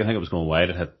great strike. I think it was going wide.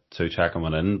 It hit Souček and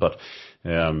went in, but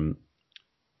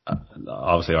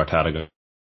obviously Arteta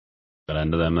got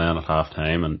into them then at half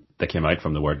time, and they came out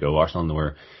from the word go, Arsenal,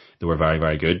 and they were very,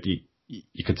 very good.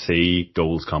 You could see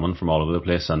goals coming from all over the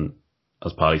place, and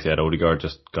as Paddy said, Odegaard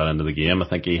just got into the game. I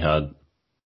think he had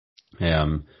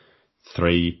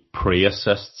 3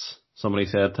 pre-assists, somebody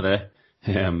said today,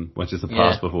 which is the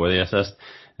pass before the assist,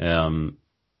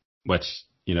 which,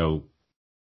 you know,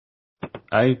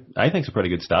 I think it's a pretty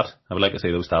good stat. I would like to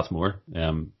see those stats more,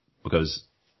 because,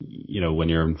 you know, when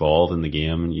you're involved in the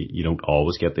game, you don't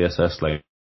always get the assist like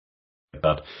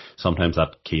that. Sometimes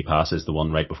that key pass is the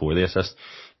one right before the assist,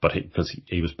 but because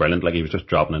he was brilliant, like he was just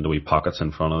dropping into wee pockets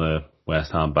in front of the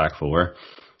West Ham back four,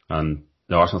 and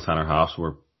the Arsenal centre halves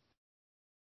were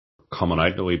coming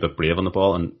out a wee bit brave on the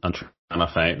ball and trying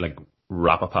to find, like,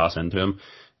 wrap a pass into him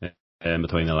in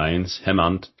between the lines. Him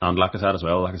and Lacazette as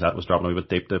well. Lacazette was dropping a wee bit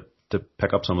deep to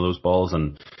pick up some of those balls,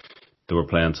 and they were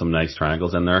playing some nice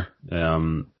triangles in there.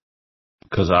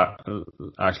 Because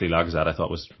actually Lacazette, I thought,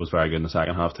 was very good in the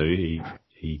second half too.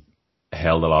 He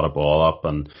held a lot of ball up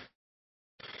and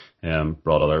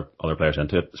brought other players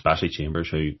into it, especially Chambers,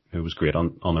 who was great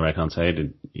on the right hand side,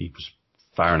 and he was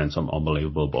firing in some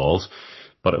unbelievable balls.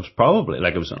 But it was probably,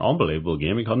 like, it was an unbelievable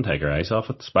game. You couldn't take your eyes off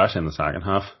it, especially in the second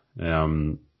half.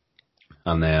 And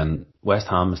then West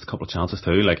Ham missed a couple of chances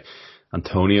too. Like,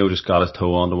 Antonio just got his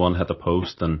toe onto one, hit the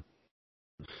post, and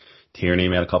Tierney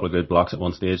made a couple of good blocks at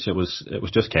one stage. It was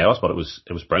just chaos, but it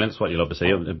was brilliant. It's what you love to see.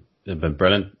 It'd been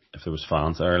brilliant if there was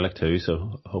fans there, like, too.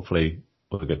 So hopefully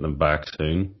we'll get them back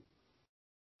soon.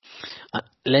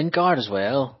 Lingard as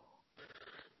well.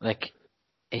 Like,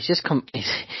 he's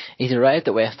arrived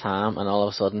at West Ham, and all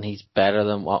of a sudden he's better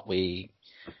than what we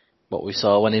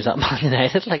saw when he was at Man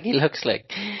United. Like, he looks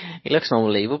an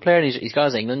unbelievable player, and he's got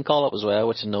his England call up as well,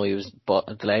 which I know he was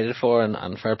delighted for,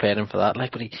 and fair play to him for that.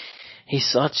 Like, but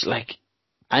he's such, like,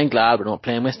 I'm glad we're not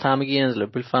playing West Ham again as a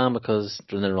Liverpool fan, because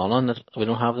during the run on that we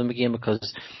don't have them again,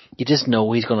 because you just know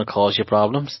he's going to cause you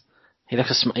problems. He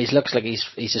looks like he's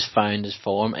just found his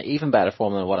form, even better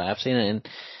form than what I've seen, and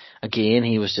again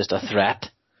he was just a threat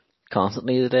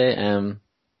constantly today.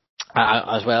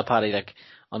 As well, Paddy, like,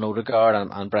 on Odegaard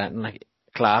and Brenton, like,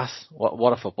 class.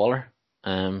 What a footballer.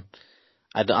 I'm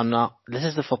not. This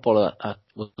is the footballer that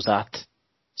was at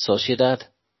Sociedad.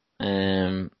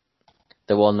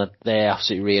 The one that they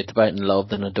absolutely raved about and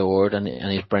loved and adored, and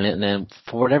he's brilliant. And then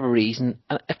for whatever reason,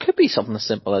 and it could be something as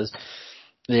simple as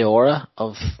the aura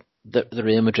of the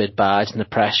Real Madrid badge and the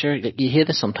pressure. Like, you hear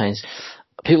this sometimes.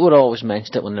 People would always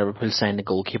mention it when Liverpool signed the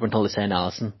goalkeeper until they signed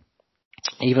Alisson.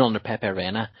 Even under Pepe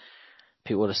Reina,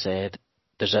 people would have said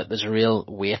there's a real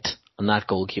weight on that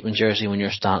goalkeeping jersey when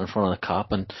you're standing in front of the Kop.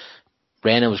 And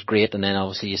Reina was great, and then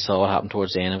obviously you saw what happened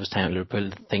towards the end of his time at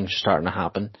Liverpool. Things were starting to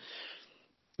happen.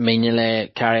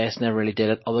 Mignolet, Karius never really did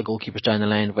it. Other goalkeepers down the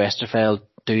line, Westerveld,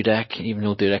 Dudek, even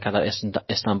though Dudek had that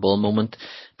Istanbul moment,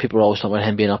 people were always talking about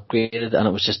him being upgraded, and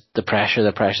it was just the pressure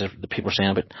that people were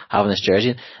saying about having this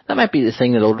jersey. That might be the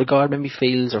thing that Odegaard maybe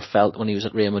feels or felt when he was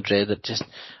at Real Madrid, that just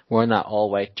wearing that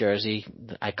all-white jersey,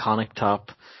 the iconic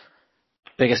top,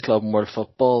 biggest club in world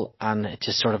football, and it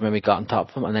just sort of maybe got on top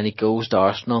of him, and then he goes to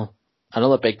Arsenal,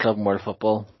 another big club in world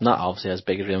football, not obviously as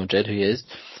big as Real Madrid, who he is,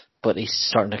 but he's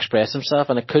starting to express himself,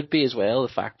 and it could be as well the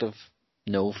fact of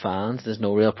no fans, there's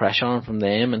no real pressure on him from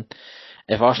them, and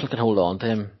if Arsenal can hold on to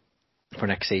him for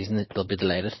next season, they'll be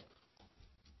delighted.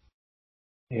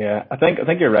 Yeah, I think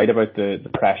you're right about the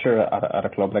pressure at a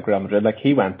club like Real Madrid. Like,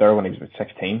 he went there when he was about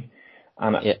 16,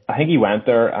 and yeah. I think he went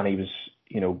there and he was,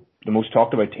 the most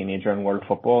talked about teenager in world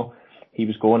football. He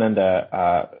was going into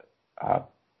a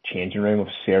changing room of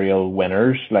serial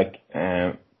winners. Like,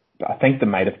 I think they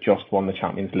might have just won the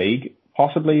Champions League,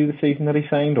 possibly the season that he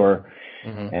signed, or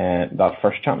that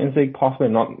first Champions League, possibly.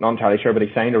 Not entirely sure, but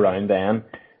he signed around then,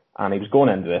 and he was going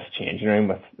into this changing room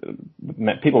with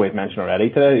people we've mentioned already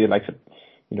today, like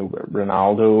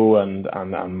Ronaldo and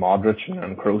Modric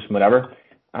and Kroos and whatever.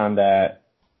 And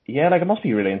it must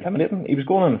be really intimidating. He was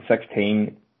going in at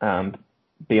 16 and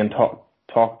being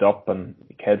talked up, and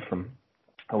a kid from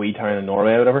a wee town in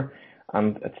Norway or whatever.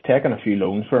 And it's taken a few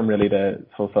loans for him really to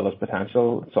fulfill his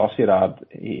potential. Sociedad,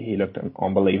 he looked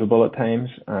unbelievable at times,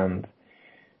 and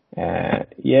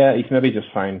he's maybe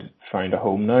just found a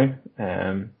home now.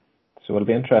 So it'll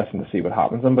be interesting to see what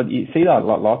happens to him. But you see that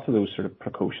lots of those sort of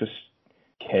precocious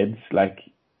kids, like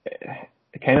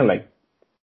kind of like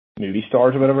movie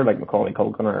stars or whatever, like Macaulay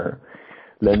Culkin or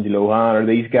Lindsay Lohan or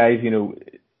these guys.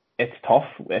 It's tough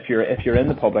if you're in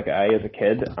the public eye as a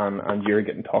kid and you're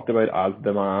getting talked about as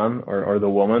the man or the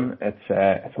woman. It's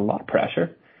a lot of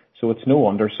pressure. So it's no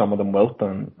wonder some of them wilt,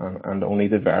 and only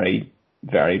the very,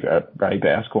 very, very, very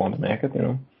best go on to make it.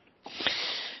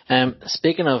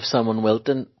 Speaking of someone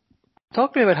wilting,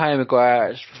 talk to me about Harry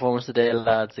Maguire's performance today,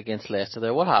 lads, against Leicester.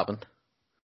 There, what happened?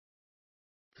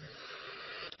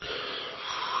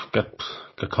 Got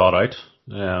caught out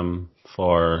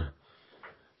for,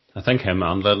 I think, him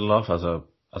and Lindelof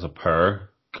as a pair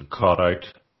got caught out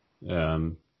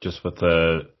just with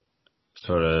the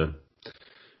sort of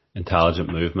intelligent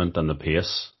movement and the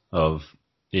pace of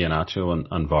Iheanacho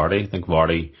and Vardy. I think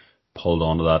Vardy pulled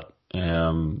onto that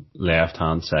left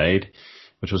hand side,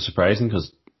 which was surprising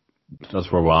because that's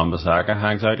where Wan-Bissaka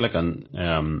hangs out,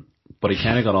 but he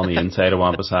kind of got on the inside of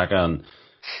Wan-Bissaka,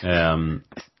 and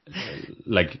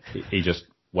he just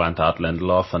went at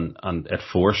Lindelof, and it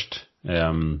forced.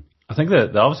 I think they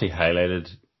obviously highlighted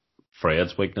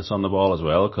Fred's weakness on the ball as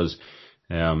well, because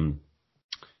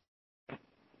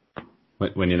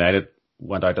when United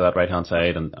went out to that right hand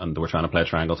side and they were trying to play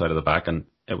triangles out of the back, and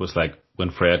it was like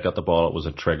when Fred got the ball, it was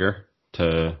a trigger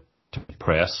to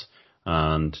press,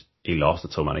 and he lost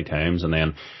it so many times, and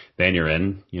then you're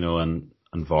in,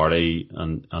 and Vardy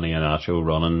and Iheanacho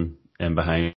running in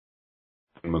behind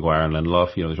Maguire and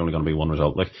Lindelof. There's only going to be one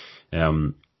result,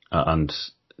 and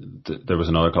there was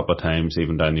another couple of times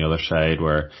even down the other side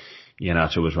where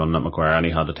Iheanacho was running at Maguire and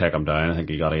he had to take him down. I think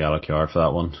he got a yellow card for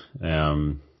that one.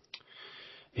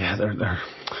 They're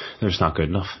just not good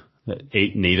enough.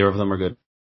 Neither of them are good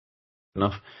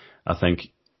enough. I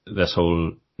think this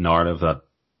whole narrative that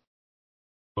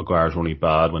Maguire's only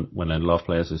bad when Lindelof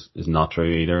plays is not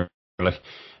true either. I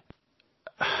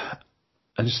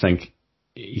just think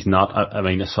he's not. I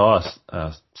mean, I saw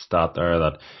a stat there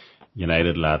that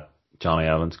United let Johnny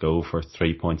Evans go for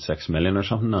 3.6 million or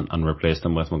something and replaced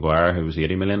him with Maguire, who was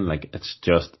 80 million. It's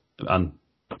just, and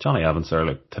Johnny Evans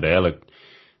there today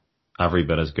every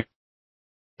bit as good,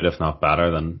 if not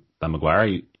better than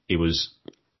Maguire. He was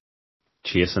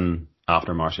chasing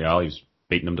after Martial. He was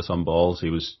beating him to some balls. He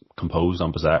was composed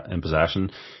in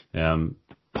possession,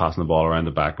 passing the ball around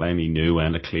the back line. He knew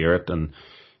when to clear it, and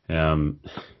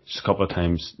just a couple of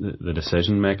times the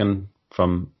decision making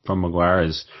from Maguire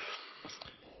is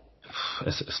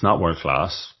it's not world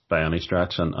class by any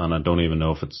stretch, and I don't even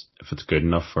know if it's good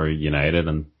enough for United.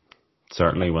 And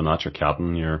certainly when that's your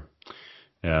captain,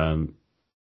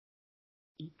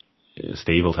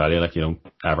 Steve will tell you you don't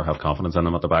ever have confidence in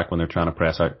them at the back when they're trying to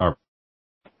press out or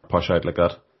push out like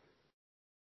that.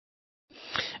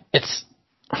 It's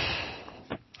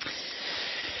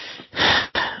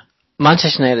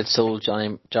Manchester United sold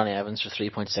Johnny Evans for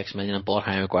 3.6 million and bought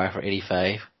Harry Maguire for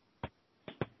 85.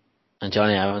 And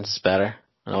Johnny Evans is better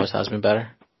and always has been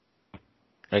better.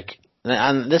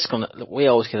 And we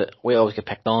always get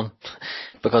picked on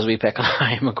because we pick on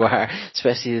Harry Maguire,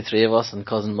 especially the three of us and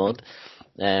cousin Mud,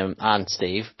 and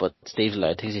Steve. But Steve's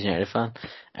allowed to, he's a United fan.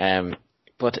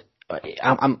 But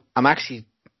I'm actually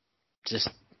just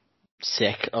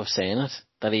sick of saying it,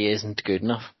 that he isn't good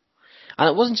enough. And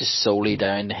it wasn't just solely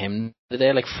down to him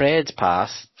today. Like Fred's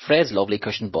lovely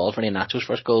cushioned ball for Iheanacho's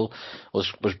first goal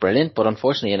was brilliant, but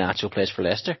unfortunately Iheanacho plays for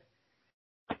Leicester.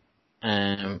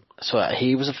 So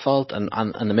he was at fault, and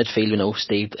the midfield,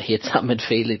 Steve hates that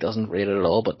midfield, he doesn't rate it at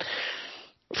all, but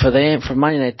for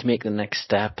Man United to make the next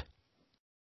step,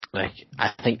 like,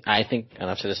 I think, and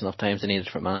I've said this enough times, they need a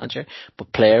different manager,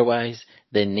 but player-wise,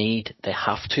 they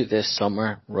have to this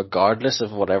summer, regardless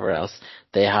of whatever else,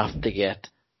 they have to get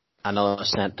another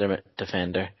centre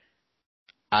defender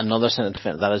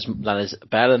that is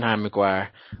better than Harry Maguire,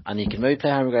 and you can maybe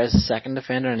play Harry Maguire as a second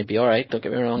defender and he'd be alright, don't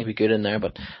get me wrong, he'd be good in there,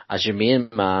 but as your main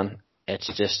man,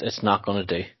 it's not going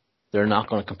to do. They're not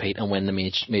going to compete and win the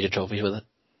major trophies with it.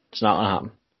 It's not going to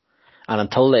happen. And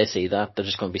until they see that, they're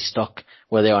just going to be stuck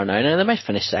where they are now. Now, they might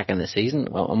finish second this season,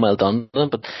 well done to them,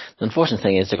 but the unfortunate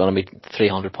thing is they're going to be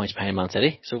 300 points behind Man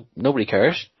City, so nobody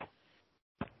cares.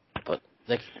 But,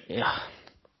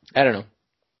 I don't know.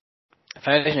 If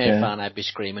I was a United fan, I'd be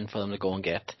screaming for them to go and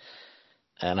get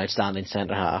an outstanding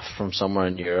centre half from somewhere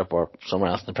in Europe or somewhere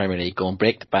else in the Premier League. Go and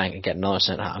break the bank and get another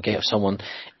centre half. Get someone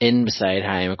in beside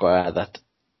Harry Maguire that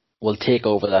will take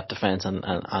over that defence and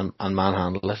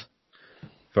manhandle it.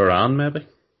 Varane, maybe?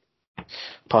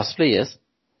 Possibly, yes.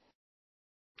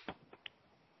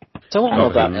 Someone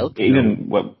of that ilk. Even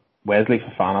Wesley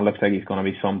Fofana looks like he's going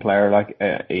to be some player. Like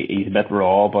he's a bit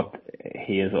raw, but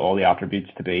he has all the attributes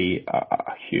to be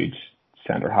a huge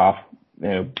centre half.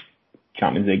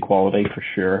 Champions League quality for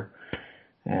sure.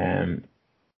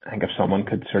 I think if someone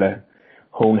could sort of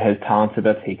hone his talents a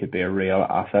bit, he could be a real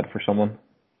asset for someone.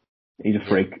 He's a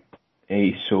freak.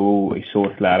 He's so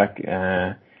athletic.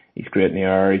 He's great in the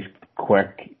air. He's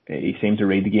quick. He seems to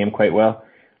read the game quite well.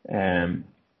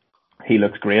 He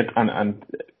looks great, and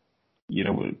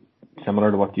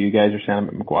similar to what you guys are saying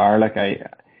about Maguire, like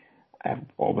I've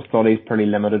always thought he's a pretty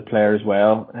limited player as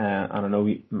well. And I know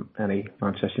any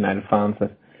Manchester United fans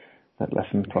that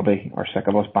listen probably are sick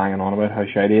of us banging on about how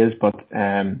shite he is, but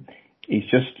he's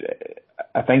just,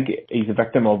 I think he's a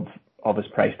victim of his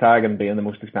price tag and being the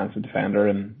most expensive defender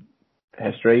in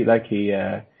history. Like he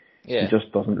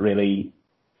just doesn't really,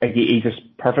 like he's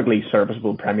a perfectly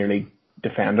serviceable Premier League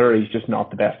defender. He's just not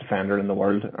the best defender in the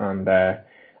world, and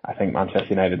I think Manchester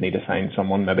United need to sign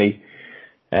someone maybe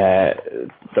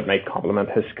that might complement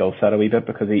his skill set a wee bit,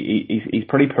 because he's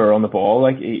pretty poor on the ball.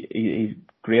 Like he's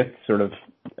great sort of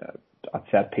at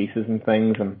set pieces and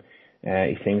things, and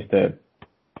he seems to,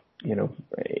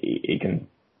 he can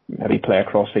maybe play a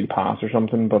cross-field pass or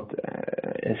something, but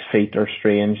his feet are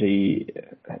strange.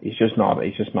 He's just not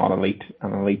an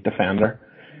elite defender.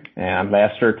 And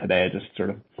Leicester today just sort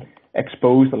of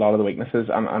exposed a lot of the weaknesses.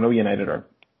 And I know United are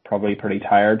probably pretty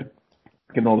tired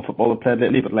given all the football they've played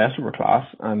lately, but Leicester were class,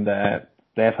 and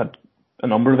they've had a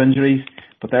number of injuries,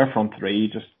 but their front three,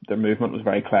 just their movement was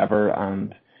very clever,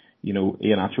 and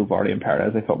Iheanacho, Vardy and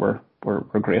Perez, I thought were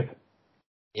great.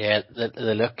 Yeah,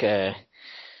 they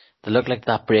look like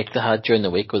that break they had during the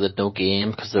week with no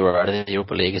game because they were out of the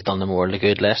Europa League has done them worldly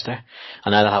good, Leicester,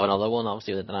 and now they have another one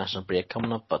obviously with the international break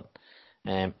coming up. But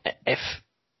if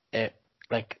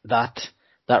like that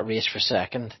race for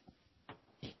second,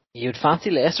 you'd fancy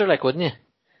Leicester, like, wouldn't you?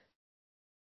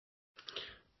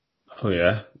 Oh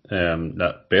yeah,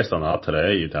 that based on that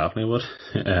today, you definitely would,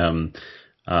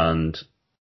 and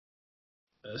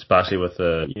especially with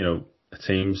it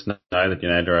seems now that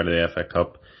United are out of the FA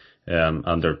Cup,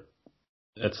 and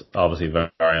it's obviously very,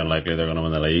 very unlikely they're going to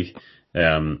win the league.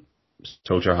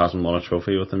 Solskjaer hasn't won a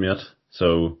trophy with them yet,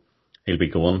 so he'll be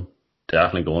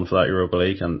definitely going for that Europa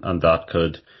League, and that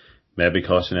could maybe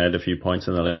cost United a few points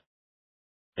in the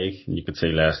league. You could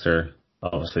see Leicester,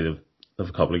 obviously they've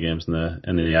a couple of games in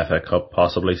the FA Cup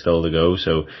possibly still to go,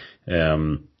 so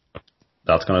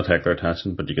that's going to take their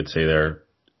attention. But you could see their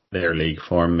league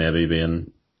form maybe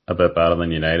being a bit better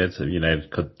than United. So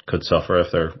United could suffer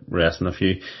if they're resting a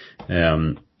few.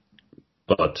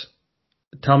 But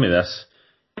tell me this: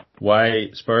 why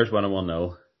Spurs win a 1-0?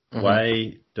 Mm-hmm.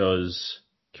 Why does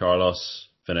Carlos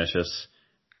Vinicius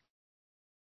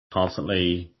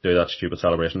constantly do that stupid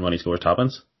celebration when he scores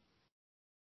tap-ins?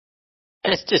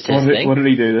 It's just his thing. What did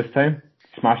he do this time?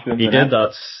 Smashed it into the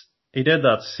net? He did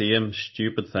that same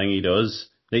stupid thing he does.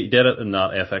 He did it in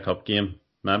that FA Cup game.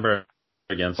 Remember?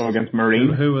 Against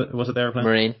Marine. Who was it there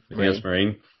playing? Against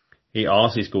Marine. He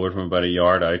honestly scored from about a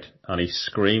yard out, and he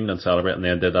screamed and celebrated, and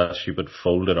then did that stupid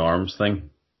folded arms thing.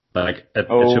 Like, it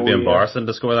should be embarrassing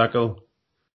to score that goal.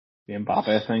 The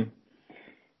Mbappe thing.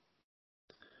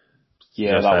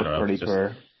 Yeah, that was pretty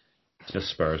poor.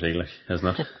 Just Spursy, like,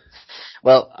 isn't it?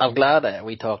 Well, I'm glad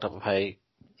we talked about how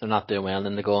they're not doing well, and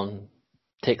then they go and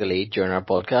take the lead during our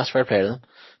podcast. Fair play to them.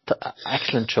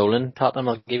 Excellent trolling, Tottenham.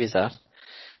 I'll give you that.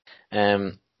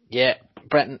 Yeah,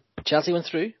 Brenton, Chelsea went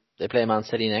through. They play Man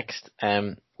City next.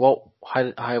 How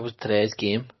was today's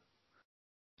game?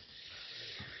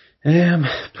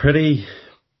 Pretty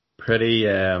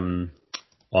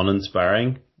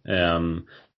uninspiring.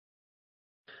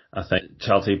 I think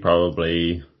Chelsea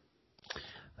probably.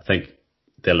 I think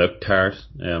they looked tired.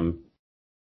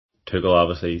 Tuchel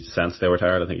obviously sensed they were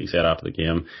tired. I think he said after the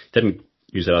game, didn't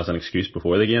use it as an excuse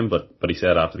before the game, but he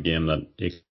said after the game that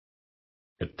he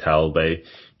could tell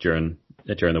during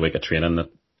the week of training that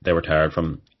they were tired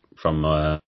from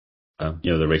the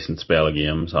recent spell of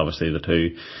games. Obviously the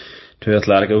two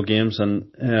Atletico games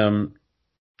and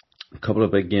a couple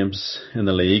of big games in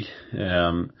the league.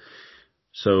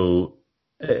 So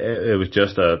it was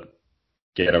just a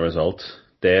get a result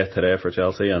day today for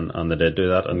Chelsea, and they did do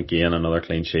that and gain another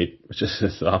clean sheet, which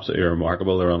is absolutely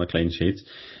remarkable. They're on a clean sheet.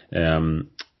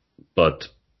 But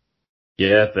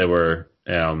yeah, they were.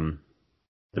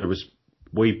 There was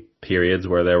wee periods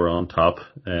where they were on top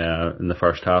in the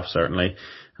first half. Certainly,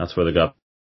 that's where they got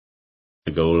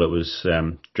the goal. It was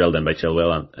drilled in by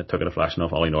Chilwell, and it took it a flashing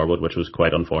off Ollie Norwood, which was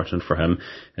quite unfortunate for him.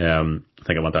 I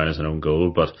think it went down as an own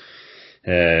goal, but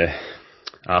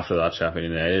after that, Sheffield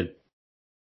United,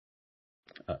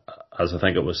 as I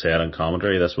think it was said in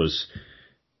commentary, this was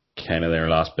kind of their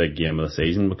last big game of the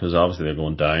season, because obviously they're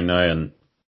going down now and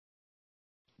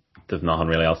there's nothing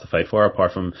really else to fight for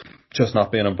apart from just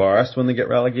not being embarrassed when they get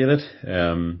relegated.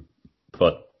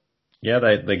 But yeah,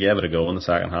 they gave it a go in the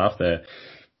second half. They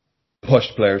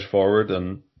pushed players forward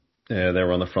and they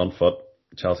were on the front foot.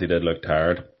 Chelsea did look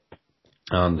tired,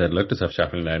 and it looked as if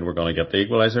Sheffield United were going to get the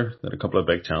equaliser. They had a couple of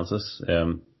big chances.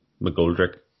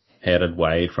 McGoldrick headed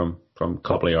wide from a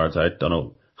couple of yards out. Don't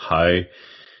know how.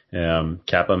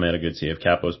 Kappa made a good save.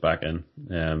 Kappa was back in.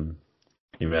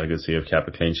 He made a good save.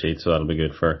 Kappa clean sheet, so that'll be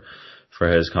good for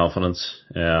his confidence.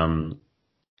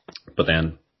 But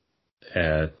then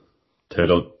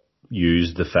Tuchel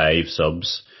used the 5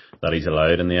 subs that he's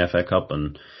allowed in the FA Cup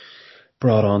and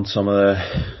brought on some of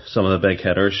the big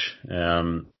hitters.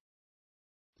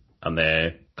 And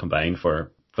they combined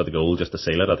for the goal just to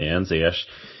seal it at the end. Ziyech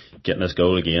getting his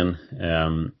goal again,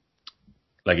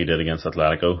 like he did against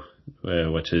Atletico,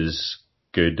 which is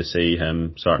good to see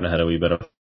him starting to hit a wee bit of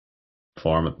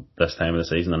form at this time of the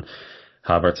season. And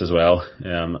Havertz as well.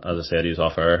 As I said, he's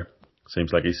off air.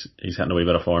 Seems like he's hitting a wee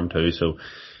bit of form too. So,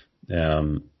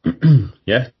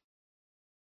 yeah,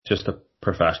 just a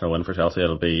professional win for Chelsea.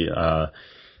 It'll be, I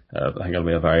think it'll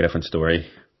be a very different story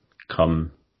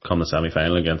come the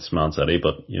semi-final against Man City.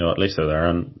 But at least they're there,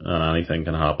 and anything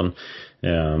can happen.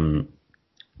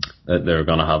 They're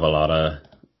going to have a lot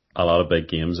of big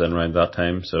games in around that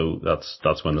time. So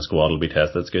that's when the squad will be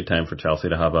tested. It's a good time for Chelsea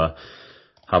to have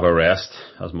a rest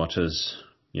as much as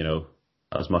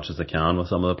they can with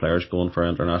some of the players going for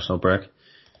international break.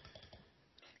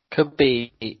 Could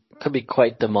be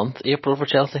quite the month, April, for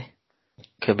Chelsea.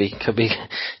 Could be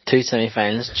 2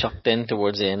 semi-finals chucked in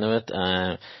towards the end of it,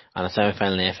 and a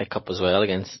semi-final in the FA Cup as well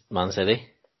against Man City.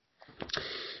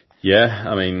 Yeah,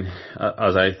 I mean,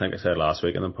 as I think I said last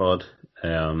week in the pod,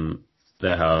 they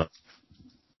have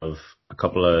a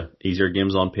couple of easier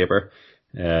games on paper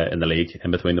in the league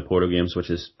in between the Porto games, which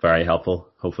is very helpful.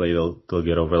 Hopefully they'll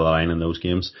get over the line in those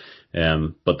games.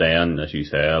 But then, as you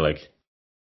say, like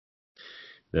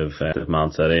they've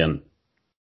Man City and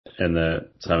in the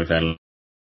semi-final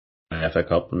FA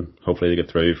Cup, and hopefully they get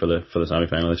through for the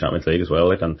semi-final of the Champions League as well.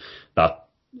 Like, and that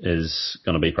is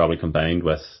going to be probably combined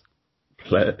with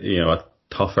a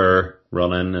tougher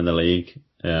run in the league.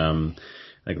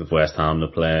 Like with West Ham to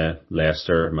play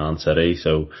Leicester, Man City,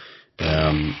 so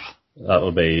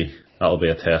that'll be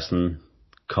a testing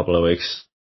couple of weeks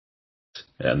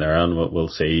in there, and we'll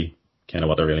see kind of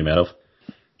what they're really made of.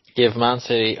 Give Man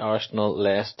City, Arsenal,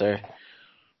 Leicester,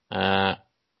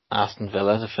 Aston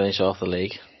Villa to finish off the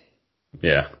league.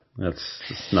 Yeah,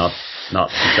 it's not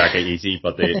exactly easy,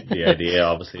 but the idea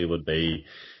obviously would be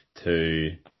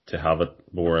to have it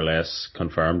more or less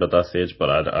confirmed at that stage.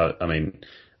 But I mean,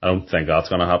 I don't think that's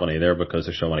going to happen either, because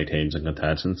there's so many teams in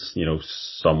contentions.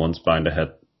 Someone's bound to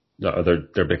hit.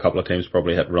 There'll be a couple of teams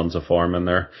probably hit runs of form in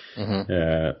there.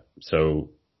 Mm-hmm. So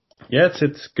yeah,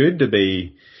 it's good to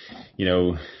be,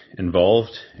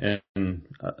 involved in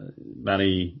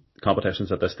many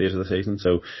competitions at this stage of the season.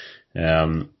 So,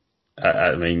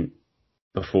 I mean,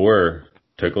 before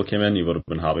Tuchel came in, you would have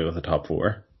been happy with the top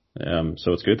 4.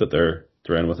 So it's good that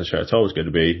they're in with a shot. It's always good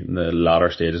to be in the latter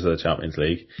stages of the Champions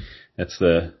League. It's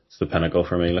the pinnacle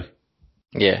for me. Like.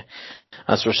 Yeah.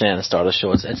 As we're saying at the start of the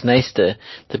show, it's nice to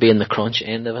be in the crunch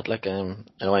end of it. Like, I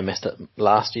know I missed it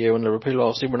last year when Liverpool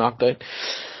obviously were knocked out.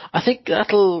 I think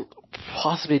that'll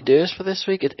possibly do us for this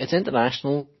week. It's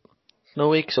international no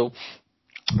week, so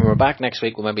when we're back next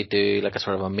week, we'll maybe do like a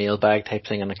sort of a mailbag type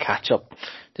thing and a catch up,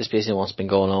 just basically what's been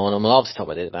going on. And we'll obviously talk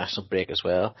about the international break as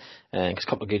well, because a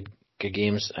couple of good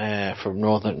games for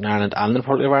Northern Ireland and the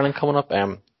Republic of Ireland coming up.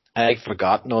 I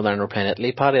forgot Northern Ireland were playing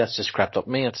Italy, Paddy. That's just crept up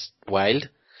me. It's wild.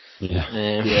 Yeah.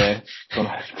 Yeah,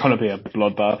 it's gonna be a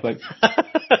bloodbath, like.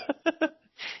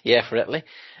 Yeah, for Italy.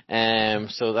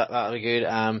 So that'll be good.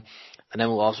 And then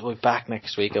we'll also be back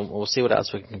next week, and we'll see what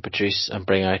else we can produce and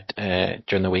bring out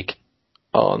during the week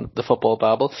on the Football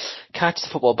Babble. Catch the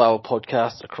Football Babble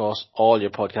podcast across all your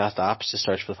podcast apps. Just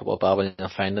search for the Football Babble and you'll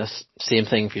find us. Same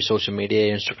thing for your social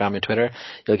media, Instagram and Twitter.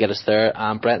 You'll get us there.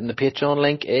 And Brenton, the Patreon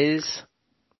link is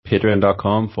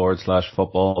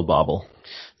patreon.com/Football Babble.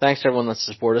 Thanks to everyone that's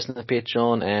supported us in the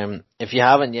Patreon. If you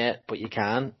haven't yet, but you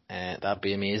can, that'd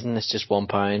be amazing. It's just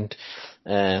 £1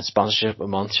 sponsorship a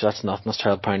month. So that's nothing. That's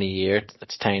 £12 a year.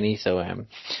 It's tiny. So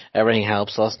everything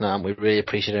helps us now. We really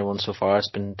appreciate everyone so far. It's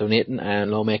been donating,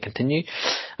 and long may it continue.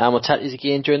 And we'll chat to you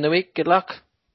again during the week. Good luck.